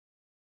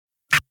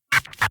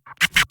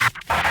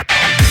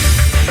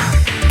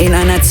In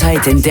einer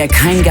Zeit, in der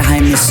kein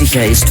Geheimnis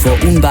sicher ist vor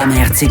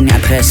unbarmherzigen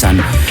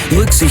Erpressern,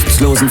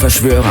 rücksichtslosen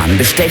Verschwörern,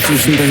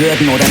 bestechlichen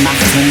Behörden oder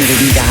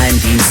machthungrigen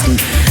Geheimdiensten,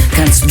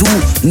 kannst du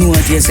nur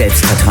dir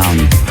selbst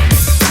vertrauen.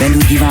 Wenn du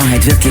die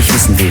Wahrheit wirklich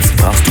wissen willst,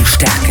 brauchst du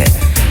Stärke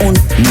und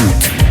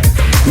Mut.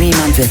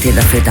 Niemand wird dir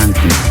dafür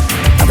danken,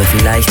 aber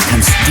vielleicht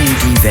kannst du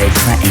die Welt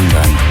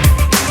verändern.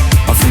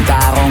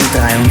 Offenbarung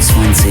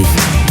 23.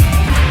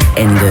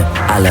 Ende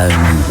aller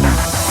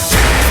Lügen.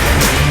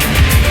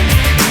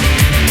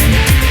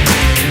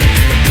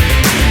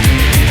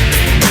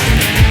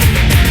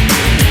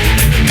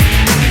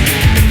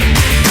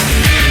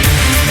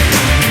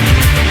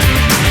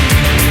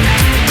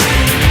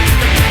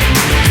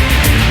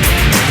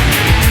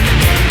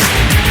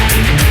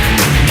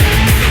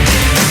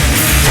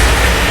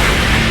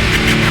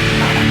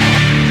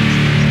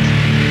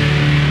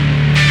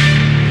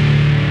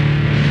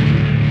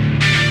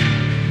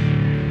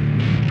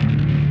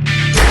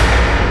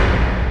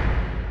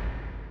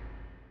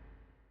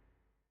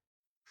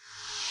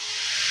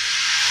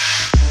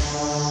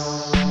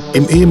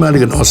 Im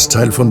ehemaligen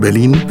Ostteil von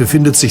Berlin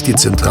befindet sich die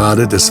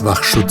Zentrale des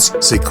Wachschutz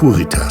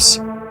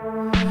Securitas.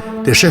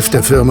 Der Chef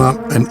der Firma,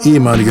 ein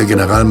ehemaliger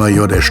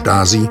Generalmajor der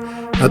Stasi,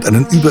 hat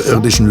einen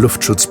überirdischen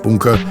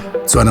Luftschutzbunker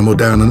zu einer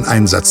modernen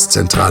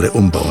Einsatzzentrale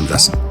umbauen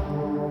lassen.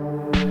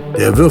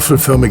 Der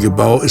würfelförmige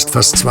Bau ist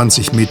fast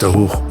 20 Meter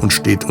hoch und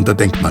steht unter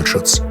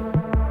Denkmalschutz.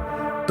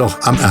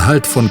 Doch am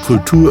Erhalt von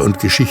Kultur und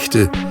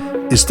Geschichte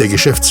ist der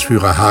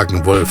Geschäftsführer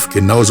Hagen-Wolf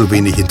genauso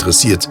wenig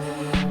interessiert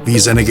wie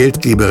seine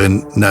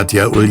Geldgeberin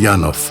Nadja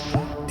Uljanov,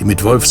 die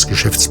mit Wolfs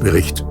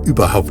Geschäftsbericht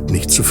überhaupt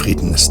nicht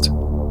zufrieden ist.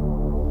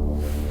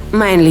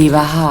 Mein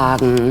lieber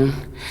Hagen,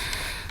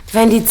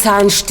 wenn die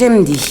Zahlen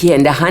stimmen, die ich hier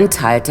in der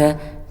Hand halte,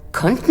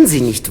 konnten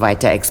Sie nicht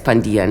weiter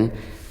expandieren.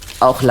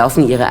 Auch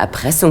laufen Ihre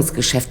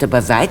Erpressungsgeschäfte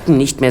bei weitem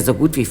nicht mehr so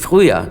gut wie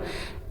früher.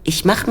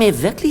 Ich mache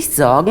mir wirklich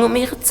Sorgen um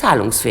Ihre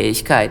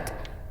Zahlungsfähigkeit.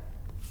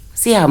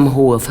 Sie haben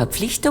hohe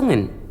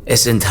Verpflichtungen.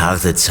 Es sind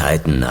harte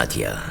Zeiten,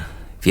 Nadja.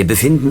 Wir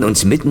befinden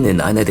uns mitten in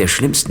einer der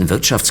schlimmsten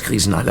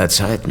Wirtschaftskrisen aller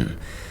Zeiten.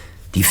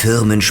 Die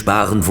Firmen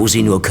sparen, wo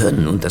sie nur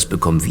können, und das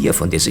bekommen wir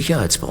von der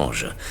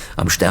Sicherheitsbranche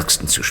am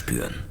stärksten zu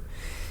spüren.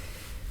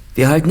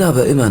 Wir halten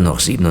aber immer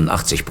noch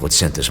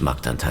 87% des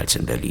Marktanteils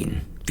in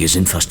Berlin. Wir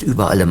sind fast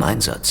überall im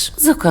Einsatz.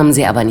 So kommen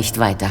Sie aber nicht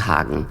weiter,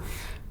 Hagen.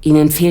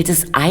 Ihnen fehlt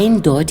es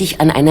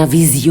eindeutig an einer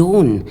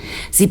Vision.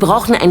 Sie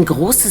brauchen ein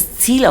großes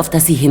Ziel, auf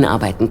das Sie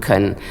hinarbeiten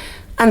können.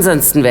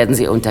 Ansonsten werden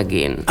Sie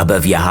untergehen.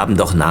 Aber wir haben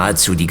doch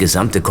nahezu die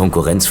gesamte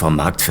Konkurrenz vom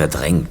Markt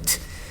verdrängt.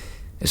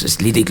 Es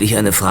ist lediglich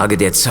eine Frage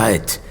der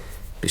Zeit,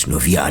 bis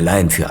nur wir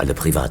allein für alle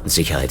privaten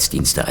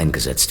Sicherheitsdienste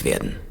eingesetzt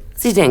werden.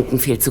 Sie denken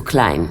viel zu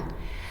klein.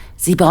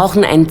 Sie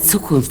brauchen einen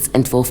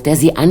Zukunftsentwurf, der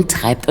Sie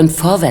antreibt und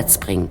vorwärts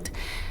bringt.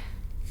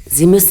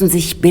 Sie müssen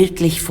sich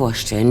bildlich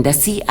vorstellen,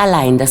 dass Sie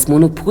allein das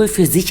Monopol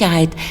für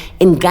Sicherheit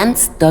in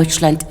ganz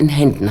Deutschland in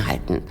Händen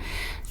halten.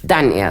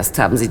 Dann erst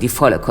haben Sie die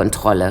volle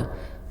Kontrolle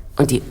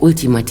und die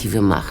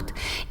ultimative Macht.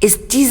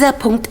 Ist dieser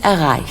Punkt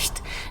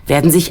erreicht,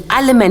 werden sich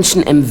alle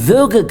Menschen im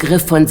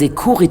Würgegriff von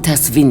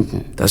Securitas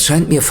winden. Das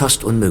scheint mir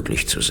fast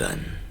unmöglich zu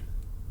sein.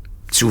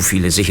 Zu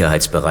viele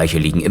Sicherheitsbereiche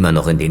liegen immer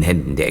noch in den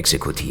Händen der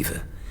Exekutive.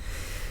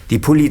 Die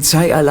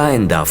Polizei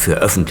allein darf für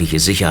öffentliche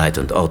Sicherheit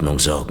und Ordnung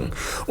sorgen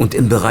und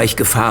im Bereich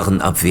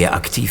Gefahrenabwehr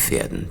aktiv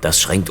werden. Das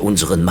schränkt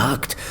unseren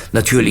Markt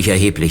natürlich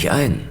erheblich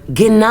ein.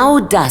 Genau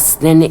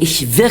das nenne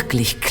ich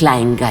wirklich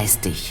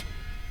kleingeistig.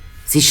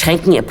 Sie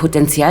schränken ihr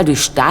Potenzial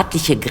durch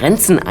staatliche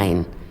Grenzen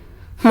ein.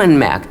 Man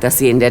merkt, dass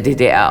Sie in der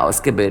DDR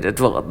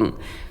ausgebildet wurden.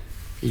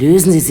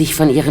 Lösen Sie sich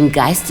von Ihren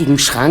geistigen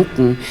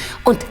Schranken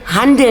und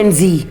handeln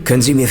Sie.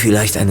 Können Sie mir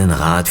vielleicht einen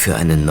Rat für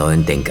einen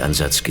neuen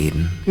Denkansatz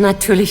geben?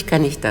 Natürlich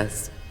kann ich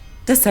das.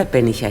 Deshalb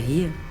bin ich ja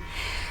hier.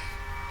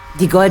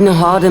 Die Goldene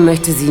Horde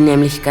möchte Sie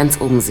nämlich ganz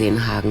oben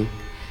sehen, Hagen.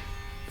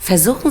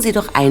 Versuchen Sie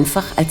doch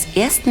einfach als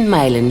ersten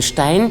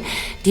Meilenstein,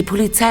 die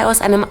Polizei aus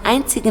einem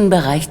einzigen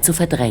Bereich zu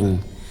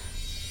verdrängen.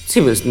 Sie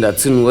müssen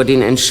dazu nur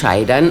den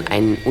Entscheidern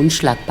ein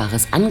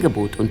unschlagbares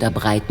Angebot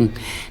unterbreiten,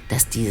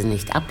 das diese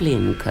nicht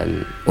ablehnen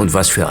können. Und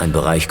was für ein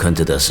Bereich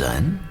könnte das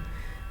sein?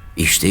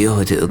 Ich stehe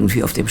heute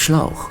irgendwie auf dem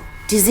Schlauch.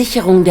 Die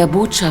Sicherung der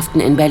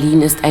Botschaften in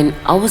Berlin ist ein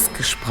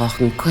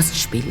ausgesprochen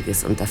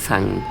kostspieliges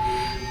Unterfangen.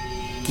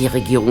 Die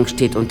Regierung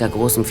steht unter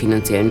großem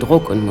finanziellen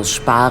Druck und muss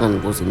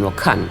sparen, wo sie nur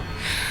kann.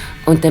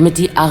 Und damit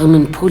die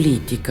armen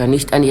Politiker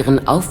nicht an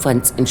ihren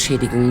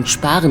Aufwandsentschädigungen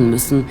sparen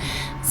müssen,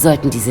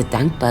 sollten diese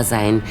dankbar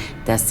sein,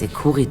 dass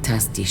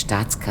Securitas die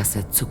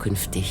Staatskasse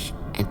zukünftig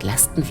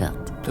entlasten wird.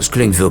 Das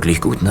klingt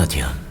wirklich gut,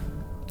 Nadja.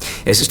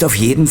 Es ist auf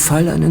jeden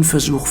Fall einen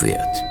Versuch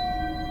wert.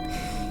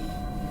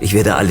 Ich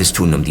werde alles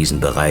tun, um diesen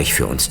Bereich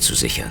für uns zu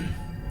sichern.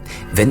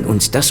 Wenn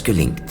uns das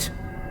gelingt,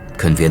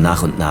 können wir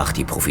nach und nach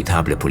die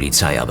profitable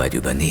Polizeiarbeit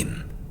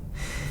übernehmen.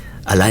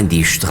 Allein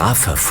die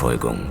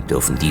Strafverfolgung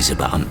dürfen diese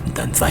Beamten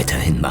dann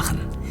weiterhin machen.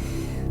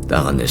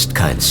 Daran ist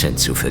kein Cent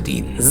zu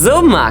verdienen.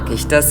 So mag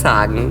ich das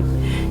sagen.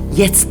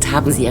 Jetzt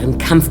haben Sie Ihren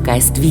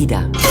Kampfgeist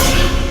wieder.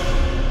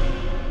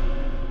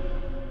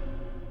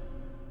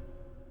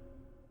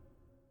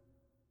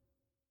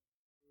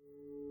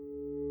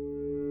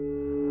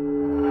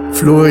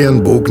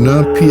 Florian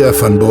Bogner, Pia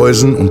van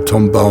Beusen und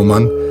Tom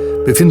Baumann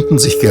befinden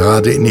sich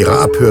gerade in ihrer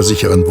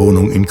abhörsicheren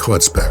Wohnung in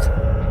Kreuzberg.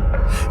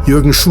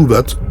 Jürgen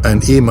Schubert,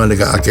 ein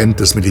ehemaliger Agent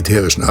des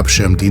militärischen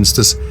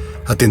Abschirmdienstes,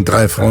 hat den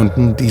 3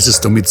 Freunden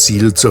dieses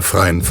Domizil zur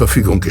freien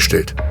Verfügung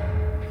gestellt.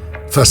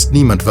 Fast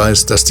niemand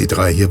weiß, dass die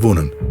 3 hier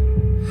wohnen.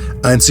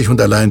 Einzig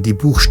und allein die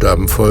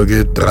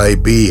Buchstabenfolge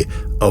 3b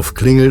auf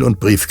Klingel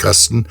und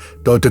Briefkasten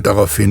deutet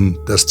darauf hin,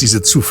 dass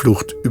diese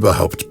Zuflucht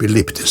überhaupt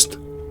belebt ist.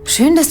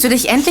 Schön, dass du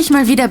dich endlich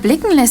mal wieder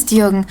blicken lässt,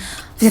 Jürgen.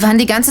 Wir waren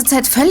die ganze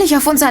Zeit völlig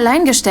auf uns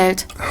allein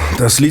gestellt.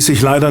 Das ließ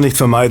sich leider nicht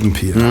vermeiden,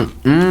 Pia.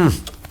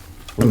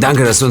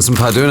 Danke, dass du uns ein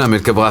paar Döner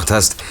mitgebracht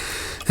hast.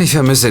 Ich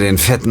vermisse den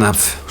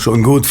Fettnapf.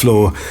 Schon gut,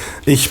 Flo.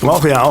 Ich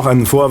brauche ja auch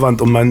einen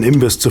Vorwand, um meinen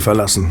Imbiss zu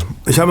verlassen.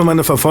 Ich habe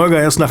meine Verfolger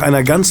erst nach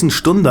einer ganzen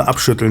Stunde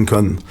abschütteln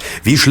können.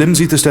 Wie schlimm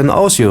sieht es denn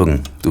aus,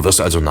 Jürgen? Du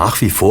wirst also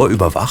nach wie vor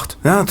überwacht?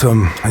 Ja,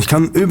 Tom. Ich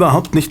kann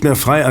überhaupt nicht mehr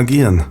frei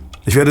agieren.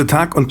 Ich werde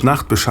Tag und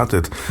Nacht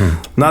beschattet.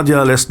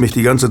 Nadja lässt mich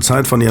die ganze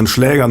Zeit von ihren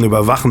Schlägern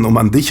überwachen, um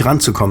an dich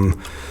ranzukommen.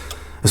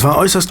 Es war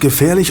äußerst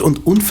gefährlich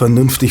und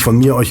unvernünftig von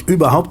mir, euch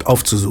überhaupt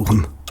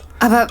aufzusuchen.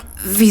 Aber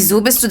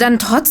wieso bist du dann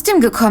trotzdem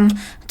gekommen?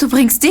 Du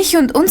bringst dich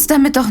und uns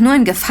damit doch nur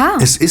in Gefahr.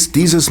 Es ist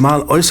dieses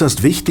Mal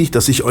äußerst wichtig,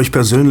 dass ich euch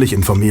persönlich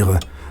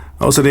informiere.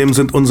 Außerdem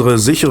sind unsere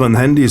sicheren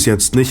Handys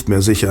jetzt nicht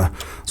mehr sicher.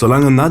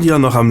 Solange Nadja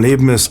noch am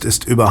Leben ist,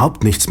 ist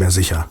überhaupt nichts mehr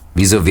sicher.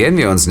 Wieso wehren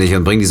wir uns nicht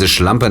und bringen diese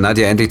Schlampe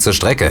Nadja endlich zur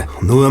Strecke?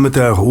 Nur mit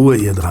der Ruhe,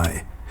 ihr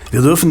 3.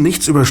 Wir dürfen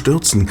nichts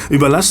überstürzen.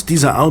 Überlasst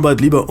diese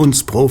Arbeit lieber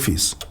uns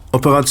Profis.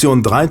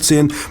 Operation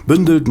 13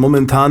 bündelt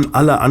momentan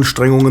alle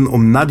Anstrengungen,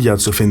 um Nadja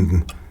zu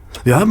finden.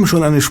 Wir haben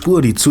schon eine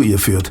Spur, die zu ihr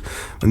führt.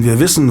 Wenn wir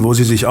wissen, wo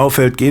sie sich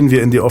aufhält, gehen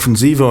wir in die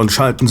Offensive und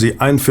schalten sie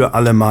ein für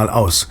alle Mal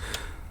aus.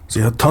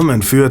 Sie hat Tom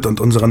entführt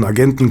und unseren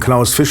Agenten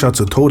Klaus Fischer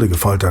zu Tode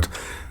gefoltert.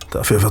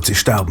 Dafür wird sie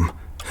sterben.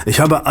 Ich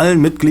habe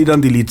allen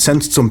Mitgliedern die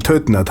Lizenz zum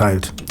Töten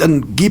erteilt.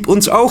 Dann gib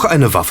uns auch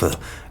eine Waffe,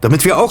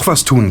 damit wir auch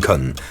was tun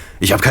können.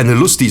 Ich habe keine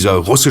Lust, dieser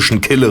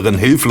russischen Killerin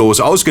hilflos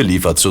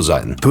ausgeliefert zu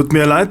sein. Tut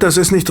mir leid, das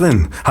ist nicht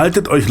drin.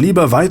 Haltet euch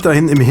lieber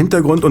weiterhin im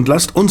Hintergrund und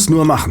lasst uns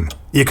nur machen.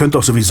 Ihr könnt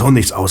doch sowieso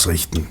nichts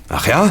ausrichten.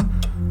 Ach ja?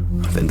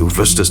 Wenn du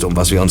wüsstest, um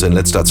was wir uns in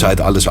letzter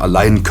Zeit alles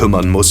allein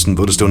kümmern mussten,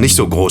 würdest du nicht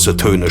so große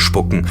Töne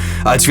spucken.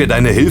 Als wir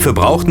deine Hilfe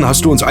brauchten,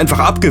 hast du uns einfach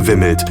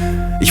abgewimmelt.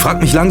 Ich frag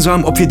mich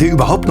langsam, ob wir dir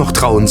überhaupt noch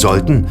trauen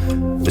sollten.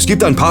 Es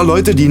gibt ein paar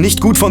Leute, die nicht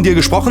gut von dir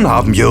gesprochen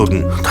haben,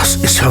 Jürgen. Das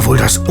ist ja wohl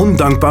das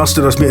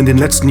Undankbarste, das mir in den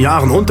letzten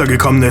Jahren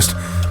untergekommen ist.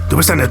 Du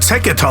bist eine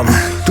Zecke, Tom.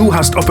 Du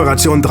hast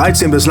Operation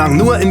 13 bislang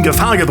nur in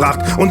Gefahr gebracht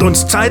und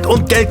uns Zeit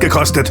und Geld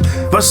gekostet.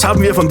 Was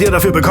haben wir von dir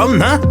dafür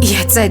bekommen, hä?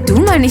 Jetzt sei du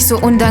mal nicht so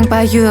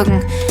undankbar,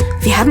 Jürgen.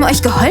 Wir haben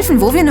euch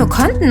geholfen, wo wir nur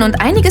konnten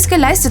und einiges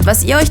geleistet,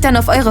 was ihr euch dann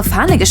auf eure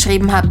Fahne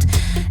geschrieben habt.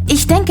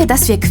 Ich denke,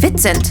 dass wir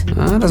quitt sind.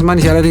 Ja, das meine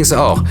ich allerdings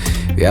auch.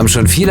 Wir haben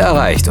schon viel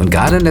erreicht und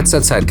gerade in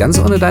letzter Zeit ganz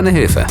ohne deine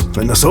Hilfe.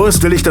 Wenn das so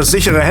ist, will ich das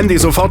sichere Handy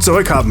sofort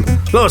zurückhaben.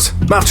 Los,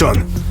 macht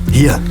schon.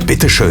 Hier,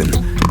 bitteschön.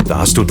 Da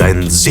hast du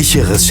dein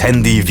sicheres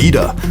Handy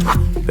wieder.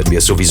 Wenn wir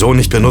es sowieso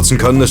nicht benutzen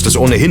können, ist es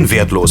ohnehin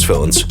wertlos für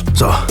uns.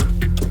 So,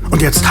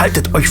 und jetzt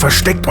haltet euch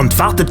versteckt und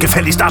wartet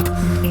gefälligst ab.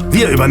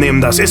 Wir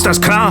übernehmen das, ist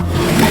das klar?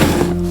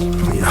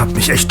 Ihr habt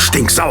mich echt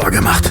stinksauer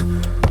gemacht.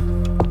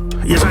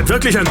 Ihr seid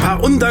wirklich ein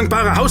paar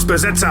undankbare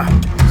Hausbesetzer.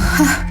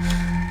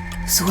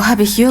 So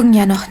habe ich Jürgen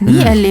ja noch nie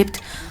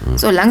erlebt.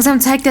 So langsam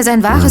zeigt er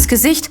sein wahres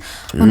Gesicht.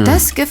 Und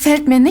das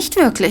gefällt mir nicht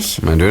wirklich.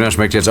 Mein Döner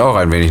schmeckt jetzt auch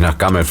ein wenig nach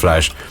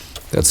Gammelfleisch.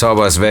 Der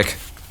Zauber ist weg.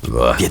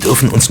 Wir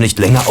dürfen uns nicht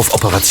länger auf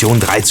Operation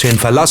 13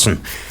 verlassen.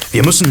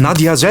 Wir müssen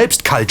Nadja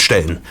selbst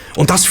kaltstellen.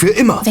 Und das für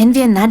immer. Wenn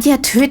wir Nadja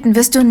töten,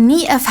 wirst du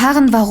nie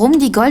erfahren, warum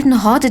die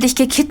Goldene Horde dich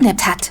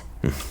gekidnappt hat.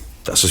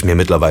 Das ist mir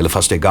mittlerweile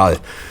fast egal.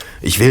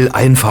 Ich will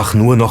einfach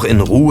nur noch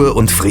in Ruhe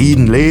und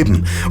Frieden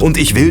leben. Und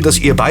ich will, dass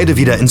ihr beide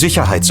wieder in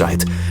Sicherheit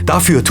seid.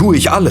 Dafür tue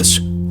ich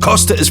alles.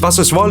 Koste es, was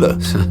es wolle.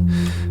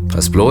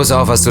 Pass bloß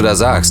auf, was du da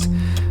sagst.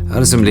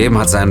 Alles im Leben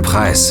hat seinen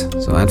Preis.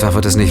 So einfach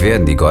wird es nicht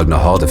werden, die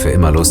Goldene Horde für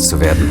immer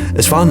loszuwerden.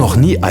 Es war noch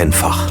nie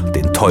einfach,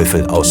 den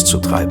Teufel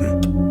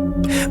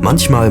auszutreiben.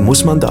 Manchmal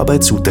muss man dabei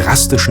zu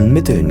drastischen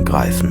Mitteln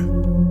greifen.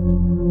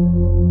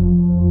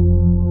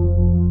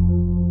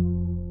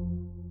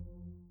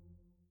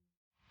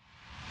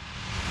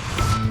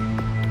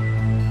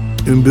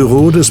 Im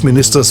Büro des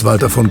Ministers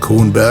Walter von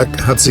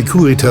Kronberg hat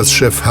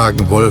Securitas-Chef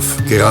Hagen Wolf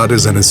gerade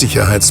seine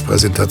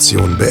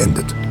Sicherheitspräsentation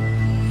beendet.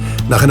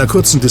 Nach einer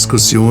kurzen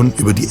Diskussion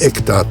über die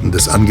Eckdaten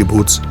des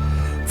Angebots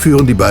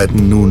führen die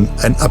beiden nun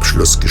ein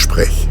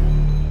Abschlussgespräch.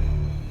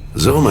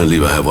 So, mein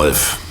lieber Herr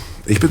Wolf,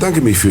 ich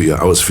bedanke mich für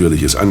Ihr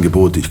ausführliches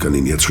Angebot. Ich kann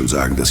Ihnen jetzt schon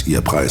sagen, dass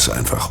Ihr Preis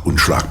einfach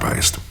unschlagbar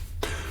ist.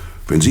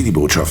 Wenn Sie die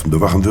Botschaften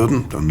bewachen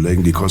würden, dann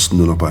lägen die Kosten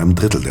nur noch bei einem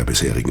Drittel der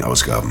bisherigen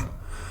Ausgaben.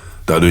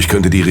 Dadurch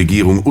könnte die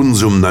Regierung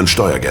Unsummen an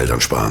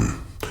Steuergeldern sparen.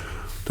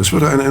 Das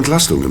würde eine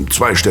Entlastung im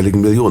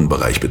zweistelligen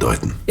Millionenbereich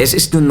bedeuten. Es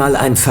ist nun mal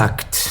ein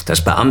Fakt,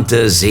 dass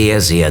Beamte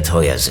sehr, sehr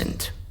teuer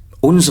sind.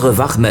 Unsere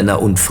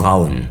Wachmänner und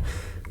Frauen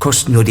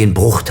kosten nur den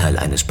Bruchteil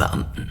eines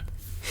Beamten.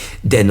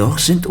 Dennoch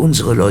sind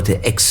unsere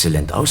Leute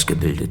exzellent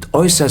ausgebildet,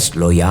 äußerst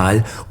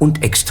loyal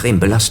und extrem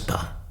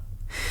belastbar.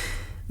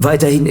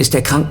 Weiterhin ist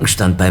der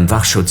Krankenstand beim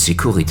Wachschutz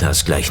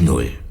Securitas gleich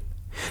 0.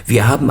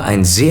 Wir haben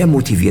ein sehr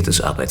motiviertes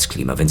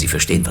Arbeitsklima, wenn Sie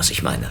verstehen, was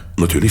ich meine.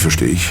 Natürlich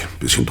verstehe ich.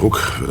 Bisschen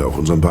Druck würde auch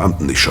unseren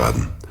Beamten nicht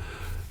schaden.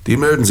 Die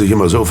melden sich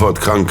immer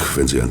sofort krank,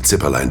 wenn sie ein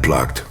Zipperlein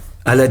plagt.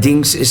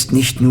 Allerdings ist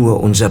nicht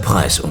nur unser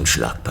Preis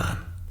unschlagbar.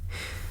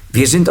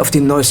 Wir sind auf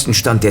dem neuesten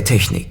Stand der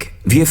Technik.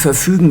 Wir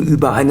verfügen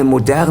über eine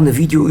moderne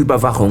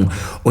Videoüberwachung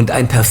und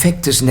ein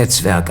perfektes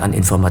Netzwerk an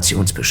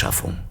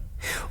Informationsbeschaffung.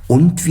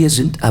 Und wir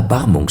sind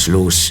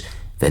erbarmungslos,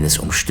 wenn es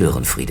um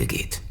Störenfriede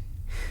geht.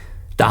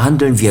 Da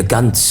handeln wir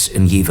ganz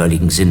im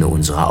jeweiligen Sinne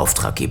unserer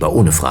Auftraggeber,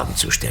 ohne Fragen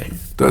zu stellen.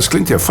 Das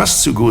klingt ja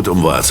fast zu gut,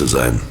 um wahr zu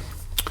sein.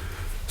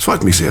 Es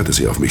freut mich sehr, dass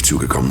Sie auf mich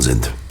zugekommen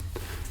sind.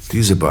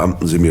 Diese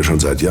Beamten sind mir schon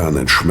seit Jahren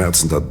ein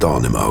schmerzender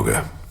Dorn im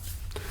Auge.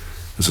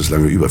 Es ist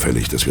lange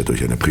überfällig, dass wir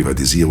durch eine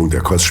Privatisierung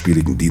der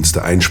kostspieligen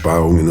Dienste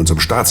Einsparungen in unserem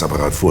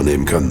Staatsapparat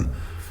vornehmen können.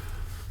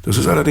 Das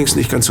ist allerdings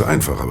nicht ganz so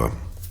einfach, aber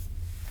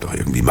doch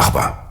irgendwie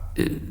machbar.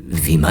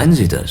 Wie meinen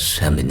Sie das,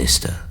 Herr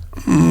Minister?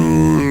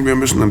 Wir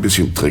müssen ein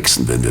bisschen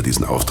tricksen, wenn wir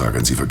diesen Auftrag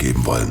an Sie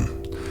vergeben wollen.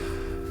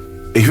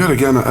 Ich würde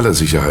gerne alle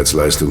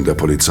Sicherheitsleistungen der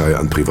Polizei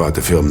an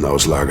private Firmen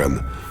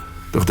auslagern.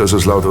 Doch das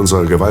ist laut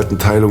unserer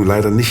Gewaltenteilung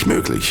leider nicht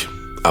möglich.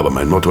 Aber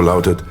mein Motto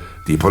lautet,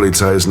 die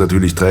Polizei ist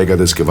natürlich Träger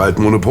des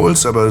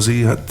Gewaltmonopols, aber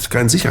sie hat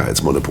kein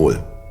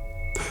Sicherheitsmonopol.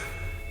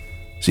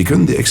 Sie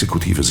können die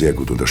Exekutive sehr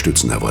gut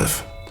unterstützen, Herr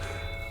Wolf.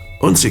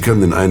 Und Sie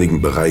können in einigen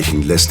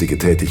Bereichen lästige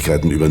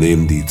Tätigkeiten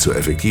übernehmen, die zur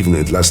effektiven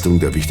Entlastung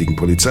der wichtigen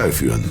Polizei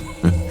führen.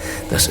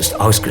 Das ist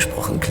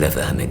ausgesprochen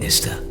clever, Herr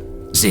Minister.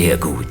 Sehr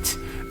gut.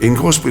 In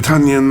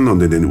Großbritannien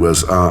und in den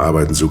USA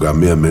arbeiten sogar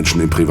mehr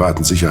Menschen im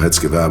privaten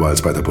Sicherheitsgewerbe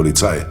als bei der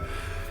Polizei.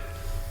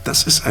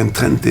 Das ist ein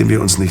Trend, den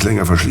wir uns nicht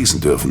länger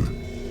verschließen dürfen.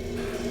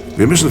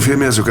 Wir müssen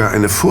vielmehr sogar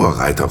eine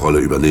Vorreiterrolle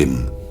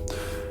übernehmen.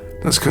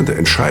 Das könnte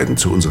entscheidend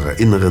zu unserer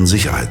inneren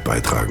Sicherheit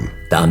beitragen.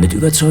 Damit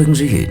überzeugen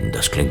Sie jeden.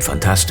 Das klingt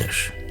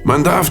fantastisch.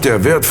 Man darf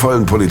der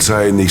wertvollen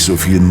Polizei nicht so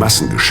viel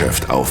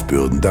Massengeschäft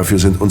aufbürden. Dafür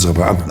sind unsere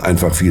Beamten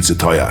einfach viel zu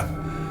teuer.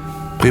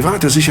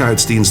 Private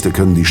Sicherheitsdienste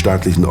können die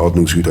staatlichen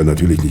Ordnungshüter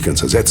natürlich nicht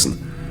ganz ersetzen.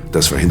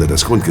 Das verhindert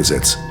das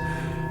Grundgesetz.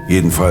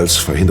 Jedenfalls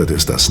verhindert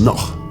es das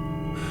noch.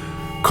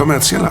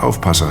 Kommerzielle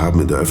Aufpasser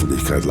haben in der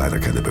Öffentlichkeit leider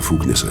keine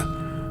Befugnisse.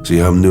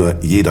 Sie haben nur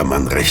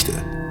Jedermann-Rechte.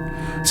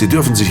 Sie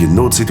dürfen sich in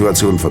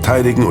Notsituationen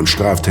verteidigen und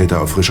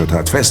Straftäter auf frischer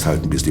Tat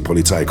festhalten, bis die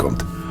Polizei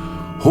kommt.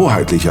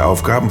 Hoheitliche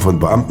Aufgaben von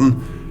Beamten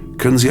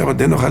können Sie aber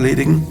dennoch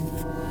erledigen,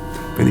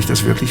 wenn ich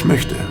das wirklich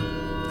möchte,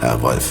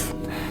 Herr Wolf.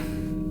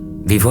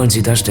 Wie wollen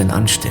Sie das denn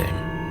anstellen?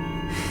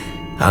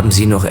 Haben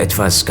Sie noch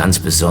etwas ganz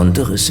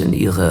Besonderes in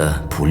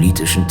Ihrer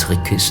politischen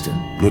Trickkiste?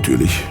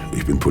 Natürlich,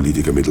 ich bin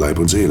Politiker mit Leib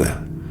und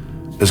Seele.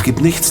 Es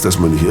gibt nichts, das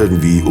man nicht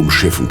irgendwie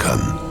umschiffen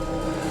kann.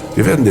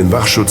 Wir werden den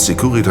Wachschutz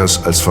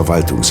Securitas als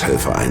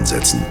Verwaltungshelfer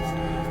einsetzen.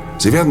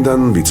 Sie werden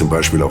dann, wie zum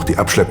Beispiel auch die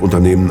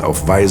Abschleppunternehmen,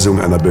 auf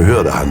Weisung einer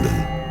Behörde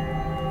handeln.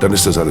 Dann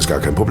ist das alles gar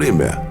kein Problem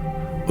mehr.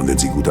 Und wenn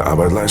Sie gute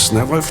Arbeit leisten,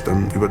 Herr Wolf,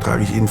 dann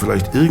übertrage ich Ihnen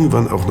vielleicht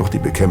irgendwann auch noch die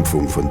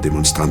Bekämpfung von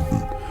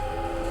Demonstranten.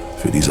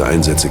 Für diese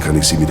Einsätze kann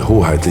ich Sie mit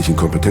hoheitlichen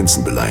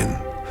Kompetenzen beleihen.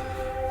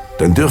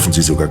 Dann dürfen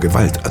Sie sogar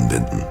Gewalt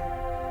anwenden.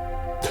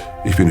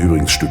 Ich bin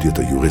übrigens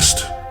studierter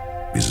Jurist,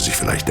 wie Sie sich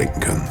vielleicht denken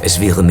können.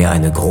 Es wäre mir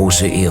eine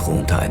große Ehre,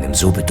 unter einem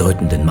so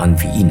bedeutenden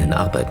Mann wie Ihnen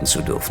arbeiten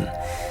zu dürfen.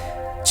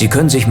 Sie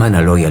können sich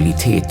meiner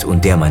Loyalität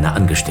und der meiner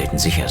Angestellten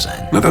sicher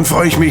sein. Na, dann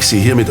freue ich mich, Sie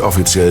hiermit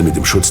offiziell mit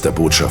dem Schutz der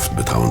Botschaften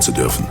betrauen zu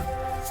dürfen.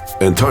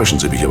 Enttäuschen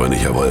Sie mich aber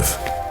nicht, Herr Wolf.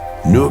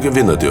 Nur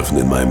Gewinner dürfen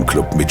in meinem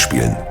Club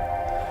mitspielen.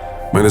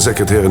 Meine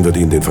Sekretärin wird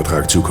Ihnen den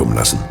Vertrag zukommen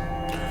lassen.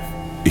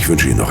 Ich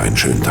wünsche Ihnen noch einen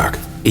schönen Tag.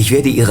 Ich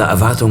werde Ihre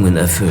Erwartungen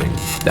erfüllen.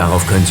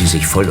 Darauf können Sie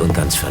sich voll und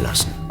ganz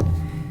verlassen.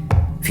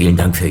 Vielen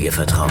Dank für Ihr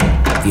Vertrauen.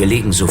 Wir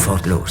legen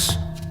sofort los.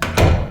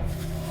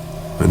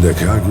 Wenn der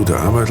Kerl gute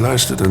Arbeit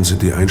leistet, dann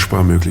sind die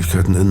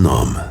Einsparmöglichkeiten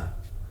enorm.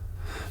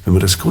 Wenn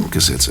man das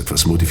Grundgesetz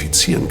etwas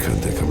modifizieren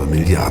könnte, kann man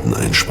Milliarden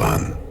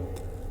einsparen.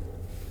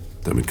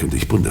 Damit könnte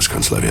ich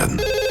Bundeskanzler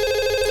werden.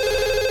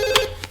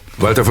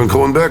 Walter von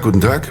Kronberg,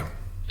 guten Tag.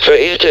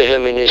 Verehrter Herr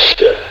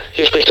Minister,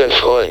 hier spricht ein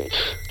Freund,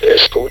 der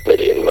es gut mit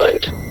Ihnen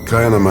meint.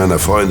 Keiner meiner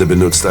Freunde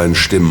benutzt einen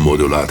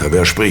Stimmmodulator.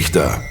 Wer spricht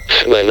da?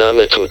 Mein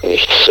Name tut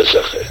nichts zur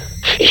Sache.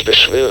 Ich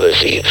beschwöre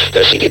Sie,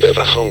 dass Sie die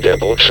Bewachung der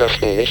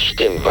Botschaften nicht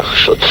dem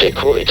Wachschutz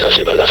Securitas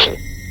überlassen.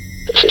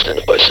 Das ist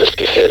ein äußerst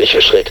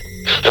gefährlicher Schritt.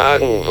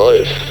 Hagen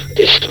Wolf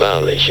ist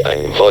wahrlich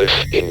ein Wolf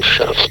im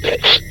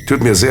Schafspelz.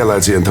 Tut mir sehr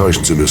leid, Sie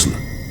enttäuschen zu müssen.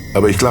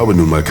 Aber ich glaube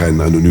nun mal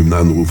keinen anonymen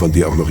Anrufern,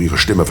 die auch noch ihre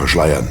Stimme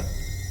verschleiern.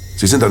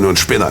 Sie sind da nur ein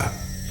Spinner.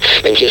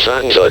 Wenn Sie es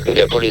wagen sollten,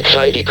 der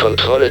Polizei die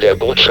Kontrolle der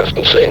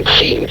Botschaften zu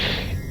entziehen,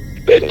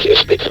 werden Sie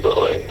es bitte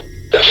bereuen.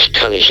 Das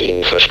kann ich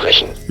Ihnen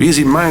versprechen. Wie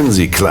Sie meinen,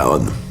 Sie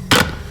klauen.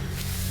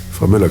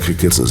 Frau Müller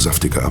kriegt jetzt eine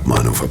saftige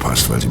Abmahnung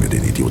verpasst, weil sie mir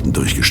den Idioten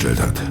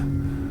durchgestellt hat.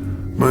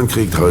 Man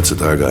kriegt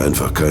heutzutage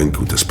einfach kein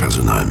gutes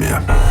Personal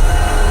mehr.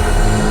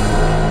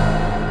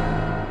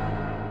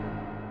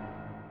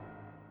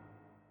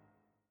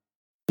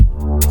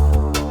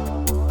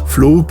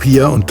 Flo,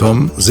 Pia und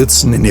Tom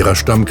sitzen in ihrer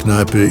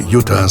Stammkneipe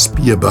Juttas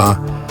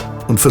Bierbar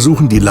und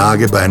versuchen, die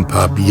Lage bei ein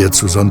paar Bier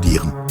zu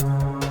sondieren.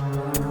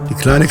 Die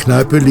kleine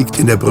Kneipe liegt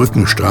in der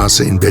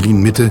Brückenstraße in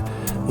Berlin-Mitte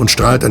und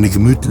strahlt eine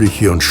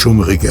gemütliche und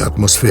schummrige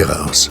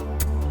Atmosphäre aus.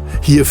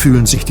 Hier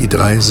fühlen sich die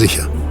drei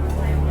sicher.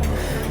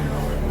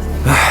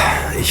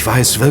 Ich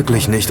weiß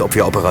wirklich nicht, ob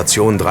wir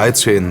Operation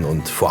 13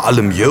 und vor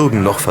allem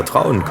Jürgen noch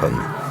vertrauen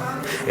können.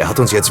 Er hat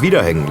uns jetzt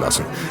wieder hängen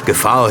lassen.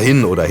 Gefahr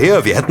hin oder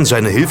her, wir hätten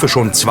seine Hilfe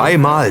schon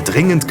 2-mal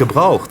dringend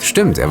gebraucht.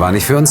 Stimmt, er war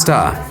nicht für uns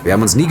da. Wir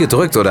haben uns nie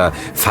gedrückt oder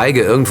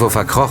feige irgendwo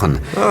verkrochen.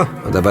 Ja.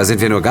 Und dabei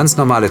sind wir nur ganz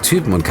normale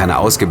Typen und keine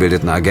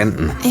ausgebildeten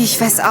Agenten. Ich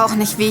weiß auch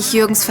nicht, wie ich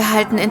Jürgens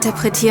Verhalten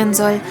interpretieren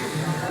soll.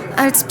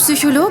 Als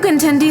Psychologin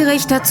tendiere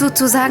ich dazu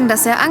zu sagen,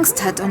 dass er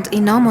Angst hat und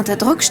enorm unter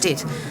Druck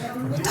steht.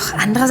 Doch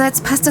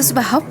andererseits passt das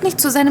überhaupt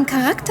nicht zu seinem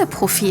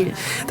Charakterprofil.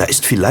 Da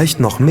ist vielleicht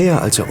noch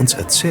mehr, als er uns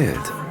erzählt.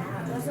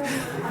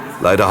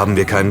 Leider haben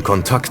wir keinen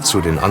Kontakt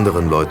zu den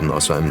anderen Leuten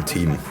aus seinem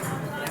Team.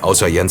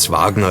 Außer Jens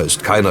Wagner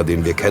ist keiner,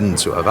 den wir kennen,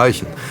 zu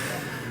erreichen.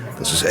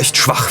 Das ist echt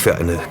schwach für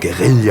eine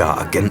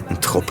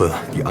Guerilla-Agententruppe,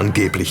 die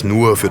angeblich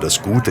nur für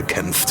das Gute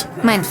kämpft.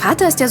 Mein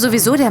Vater ist ja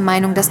sowieso der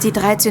Meinung, dass die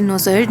 13 nur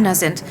Söldner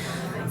sind.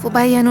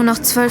 Wobei ja nur noch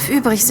 12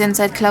 übrig sind,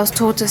 seit Klaus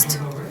tot ist.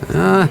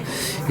 Ja,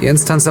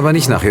 Jens tanzt aber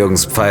nicht nach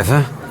Jürgens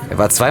Pfeife. Er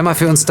war 2-mal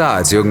für uns da,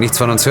 als Jürgen nichts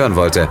von uns hören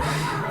wollte.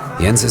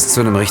 Jens ist zu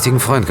einem richtigen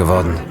Freund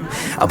geworden.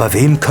 Aber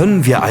wem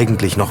können wir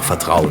eigentlich noch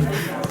vertrauen?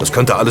 Das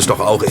könnte alles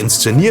doch auch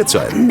inszeniert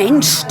sein.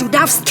 Mensch, du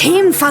darfst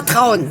keinem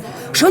vertrauen.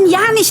 Schon ja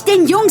nicht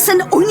den Jungs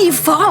in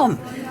Uniform.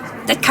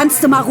 Das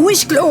kannst du mal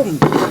ruhig glauben.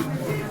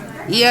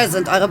 Hier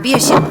sind eure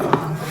Bierchen.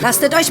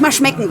 Lasst es euch mal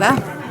schmecken, wa?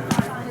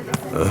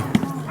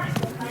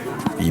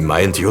 Wie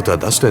meint Jutta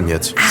das denn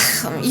jetzt?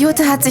 Ach,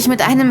 Jutta hat sich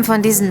mit einem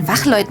von diesen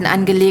Wachleuten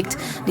angelegt,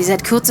 die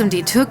seit kurzem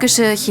die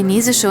türkische,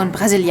 chinesische und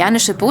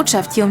brasilianische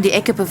Botschaft hier um die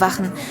Ecke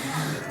bewachen.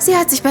 Sie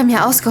hat sich bei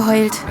mir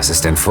ausgeheult. Was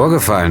ist denn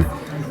vorgefallen?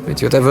 Mit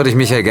Jutta würde ich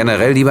mich ja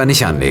generell lieber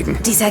nicht anlegen.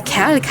 Dieser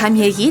Kerl kam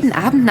hier jeden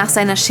Abend nach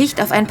seiner Schicht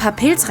auf ein paar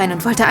Pilz rein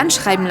und wollte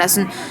anschreiben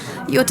lassen.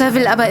 Jutta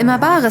will aber immer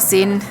Bares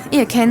sehen.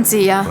 Ihr kennt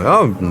sie ja.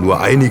 Ja,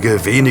 nur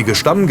einige wenige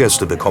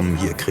Stammgäste bekommen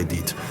hier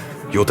Kredit.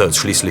 Jutta ist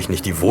schließlich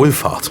nicht die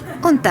Wohlfahrt.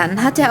 Und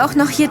dann hat er auch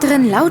noch hier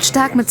drin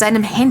lautstark mit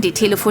seinem Handy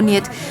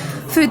telefoniert.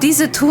 Für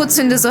diese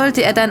Todsünde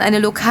sollte er dann eine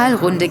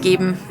Lokalrunde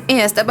geben.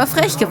 Er ist aber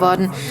frech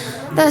geworden.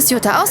 Da ist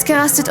Jutta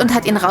ausgerastet und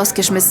hat ihn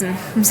rausgeschmissen.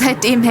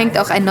 Seitdem hängt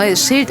auch ein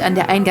neues Schild an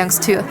der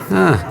Eingangstür.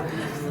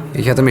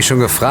 Ich hatte mich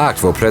schon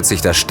gefragt, wo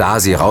plötzlich das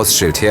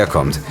Stasi-Rausschild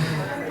herkommt.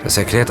 Das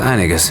erklärt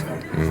einiges.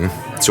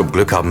 Zum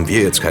Glück haben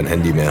wir jetzt kein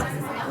Handy mehr.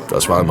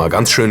 Das war immer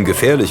ganz schön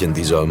gefährlich in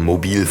dieser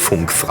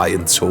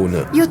mobilfunkfreien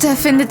Zone. Jutta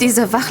findet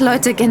diese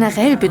Wachleute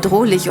generell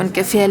bedrohlich und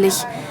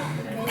gefährlich.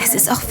 Es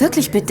ist auch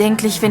wirklich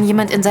bedenklich, wenn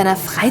jemand in seiner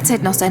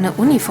Freizeit noch seine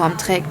Uniform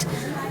trägt.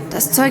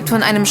 Das zeugt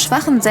von einem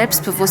schwachen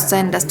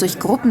Selbstbewusstsein, das durch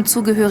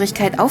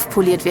Gruppenzugehörigkeit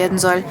aufpoliert werden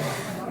soll.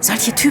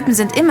 Solche Typen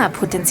sind immer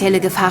potenzielle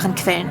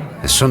Gefahrenquellen.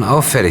 Es ist schon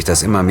auffällig,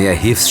 dass immer mehr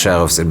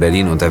Hilfs-Sheriffs in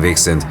Berlin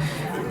unterwegs sind.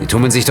 Die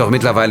tummeln sich doch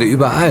mittlerweile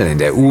überall, in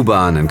der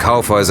U-Bahn, in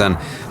Kaufhäusern,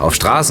 auf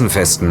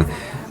Straßenfesten.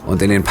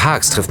 Und in den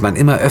Parks trifft man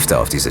immer öfter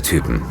auf diese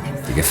Typen.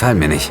 Die gefallen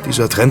mir nicht.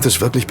 Dieser Trend ist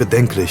wirklich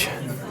bedenklich.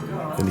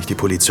 Wenn ich die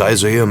Polizei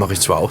sehe, mache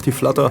ich zwar auch die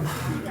Flatter,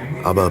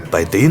 aber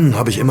bei denen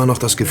habe ich immer noch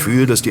das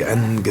Gefühl, dass die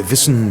einen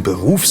gewissen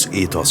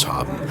Berufsethos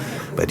haben.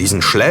 Bei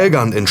diesen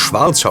Schlägern in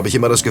Schwarz habe ich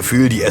immer das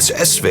Gefühl, die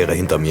SS wäre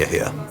hinter mir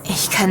her.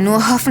 Ich kann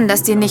nur hoffen,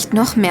 dass die nicht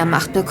noch mehr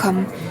Macht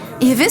bekommen.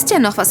 Ihr wisst ja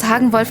noch, was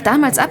Hagenwolf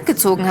damals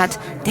abgezogen hat.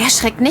 Der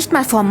schreckt nicht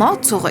mal vor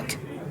Mord zurück.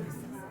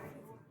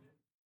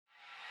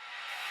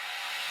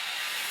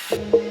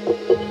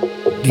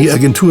 Die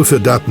Agentur für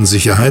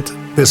Datensicherheit,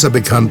 besser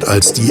bekannt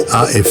als die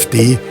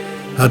AfD,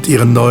 hat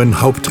ihren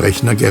neuen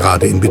Hauptrechner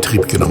gerade in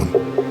Betrieb genommen.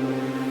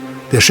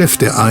 Der Chef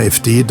der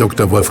AfD,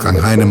 Dr.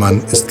 Wolfgang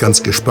Heinemann, ist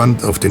ganz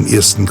gespannt auf den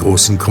ersten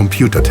großen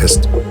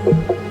Computertest.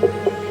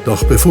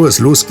 Doch bevor es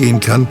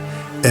losgehen kann,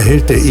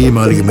 erhält der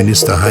ehemalige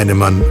Minister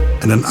Heinemann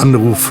einen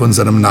Anruf von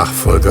seinem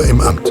Nachfolger im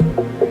Amt.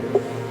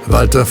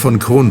 Walter von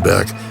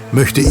Kronberg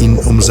möchte ihn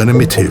um seine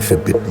Mithilfe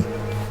bitten.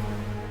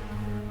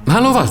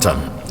 Hallo Walter,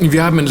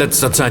 wir haben in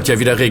letzter Zeit ja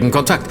wieder regen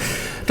Kontakt.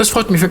 Das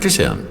freut mich wirklich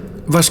sehr.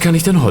 Was kann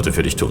ich denn heute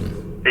für dich tun?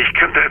 Ich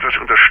könnte etwas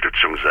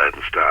Unterstützung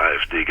seitens der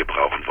AfD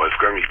gebrauchen,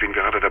 Wolfgang. Ich bin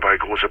gerade dabei,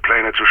 große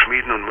Pläne zu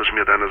schmieden und muss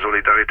mir deiner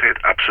Solidarität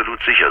absolut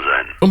sicher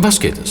sein. Um was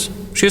geht es?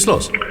 Schieß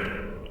los.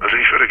 Also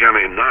ich würde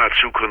gerne in naher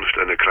Zukunft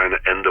eine kleine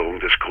Änderung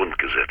des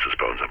Grundgesetzes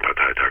bei unserem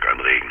Parteitag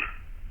anregen.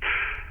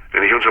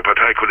 Wenn ich unsere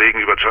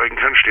Parteikollegen überzeugen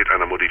kann, steht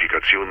einer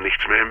Modifikation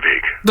nichts mehr im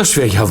Weg. Das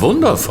wäre ja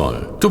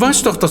wundervoll. Du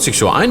weißt doch, dass ich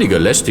so einige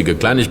lästige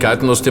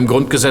Kleinigkeiten aus dem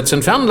Grundgesetz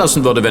entfernen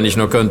lassen würde, wenn ich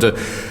nur könnte.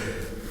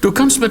 Du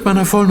kannst mit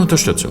meiner vollen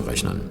Unterstützung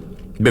rechnen.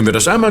 Wenn wir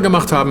das einmal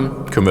gemacht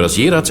haben, können wir das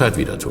jederzeit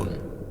wieder tun.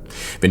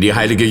 Wenn die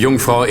heilige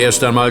Jungfrau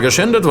erst einmal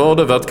geschändet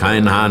wurde, wird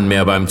kein Hahn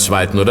mehr beim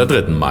zweiten oder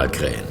dritten Mal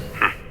krähen.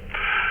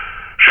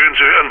 Schön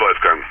zu hören,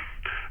 Wolfgang.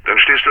 Dann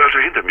stehst du also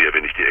hinter mir,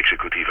 wenn ich die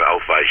Exekutive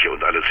aufweiche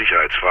und alle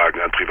Sicherheitsfragen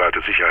an private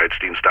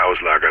Sicherheitsdienste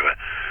auslagere.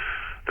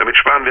 Damit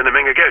sparen wir eine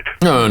Menge Geld.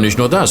 Ja, nicht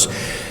nur das.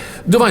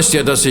 Du weißt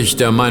ja, dass ich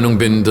der Meinung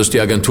bin, dass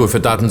die Agentur für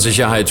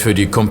Datensicherheit für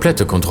die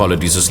komplette Kontrolle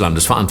dieses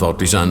Landes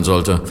verantwortlich sein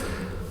sollte.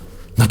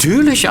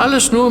 Natürlich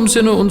alles nur im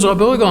Sinne unserer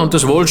Bürger und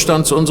des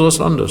Wohlstands unseres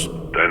Landes.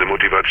 Deine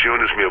Motivation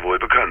ist mir wohl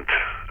bekannt.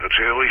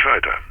 Erzähl ruhig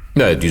weiter.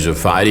 Ja, diese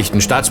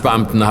vereidigten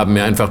Staatsbeamten haben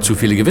mir einfach zu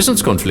viele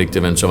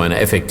Gewissenskonflikte, wenn es um eine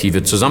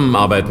effektive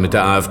Zusammenarbeit mit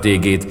der AfD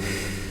geht.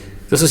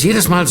 Das ist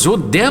jedes Mal so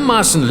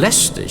dermaßen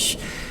lästig.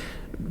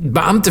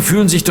 Beamte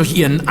fühlen sich durch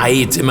ihren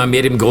Eid immer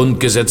mehr dem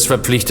Grundgesetz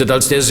verpflichtet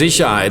als der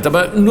Sicherheit.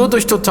 Aber nur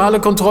durch totale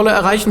Kontrolle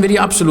erreichen wir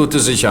die absolute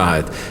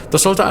Sicherheit.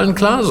 Das sollte allen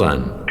klar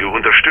sein. Du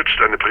unterstützt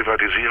eine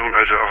Privatisierung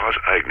also auch aus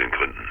eigenen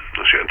Gründen.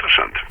 Das ist ja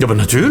interessant. Ja, aber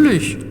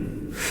natürlich.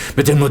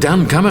 Mit den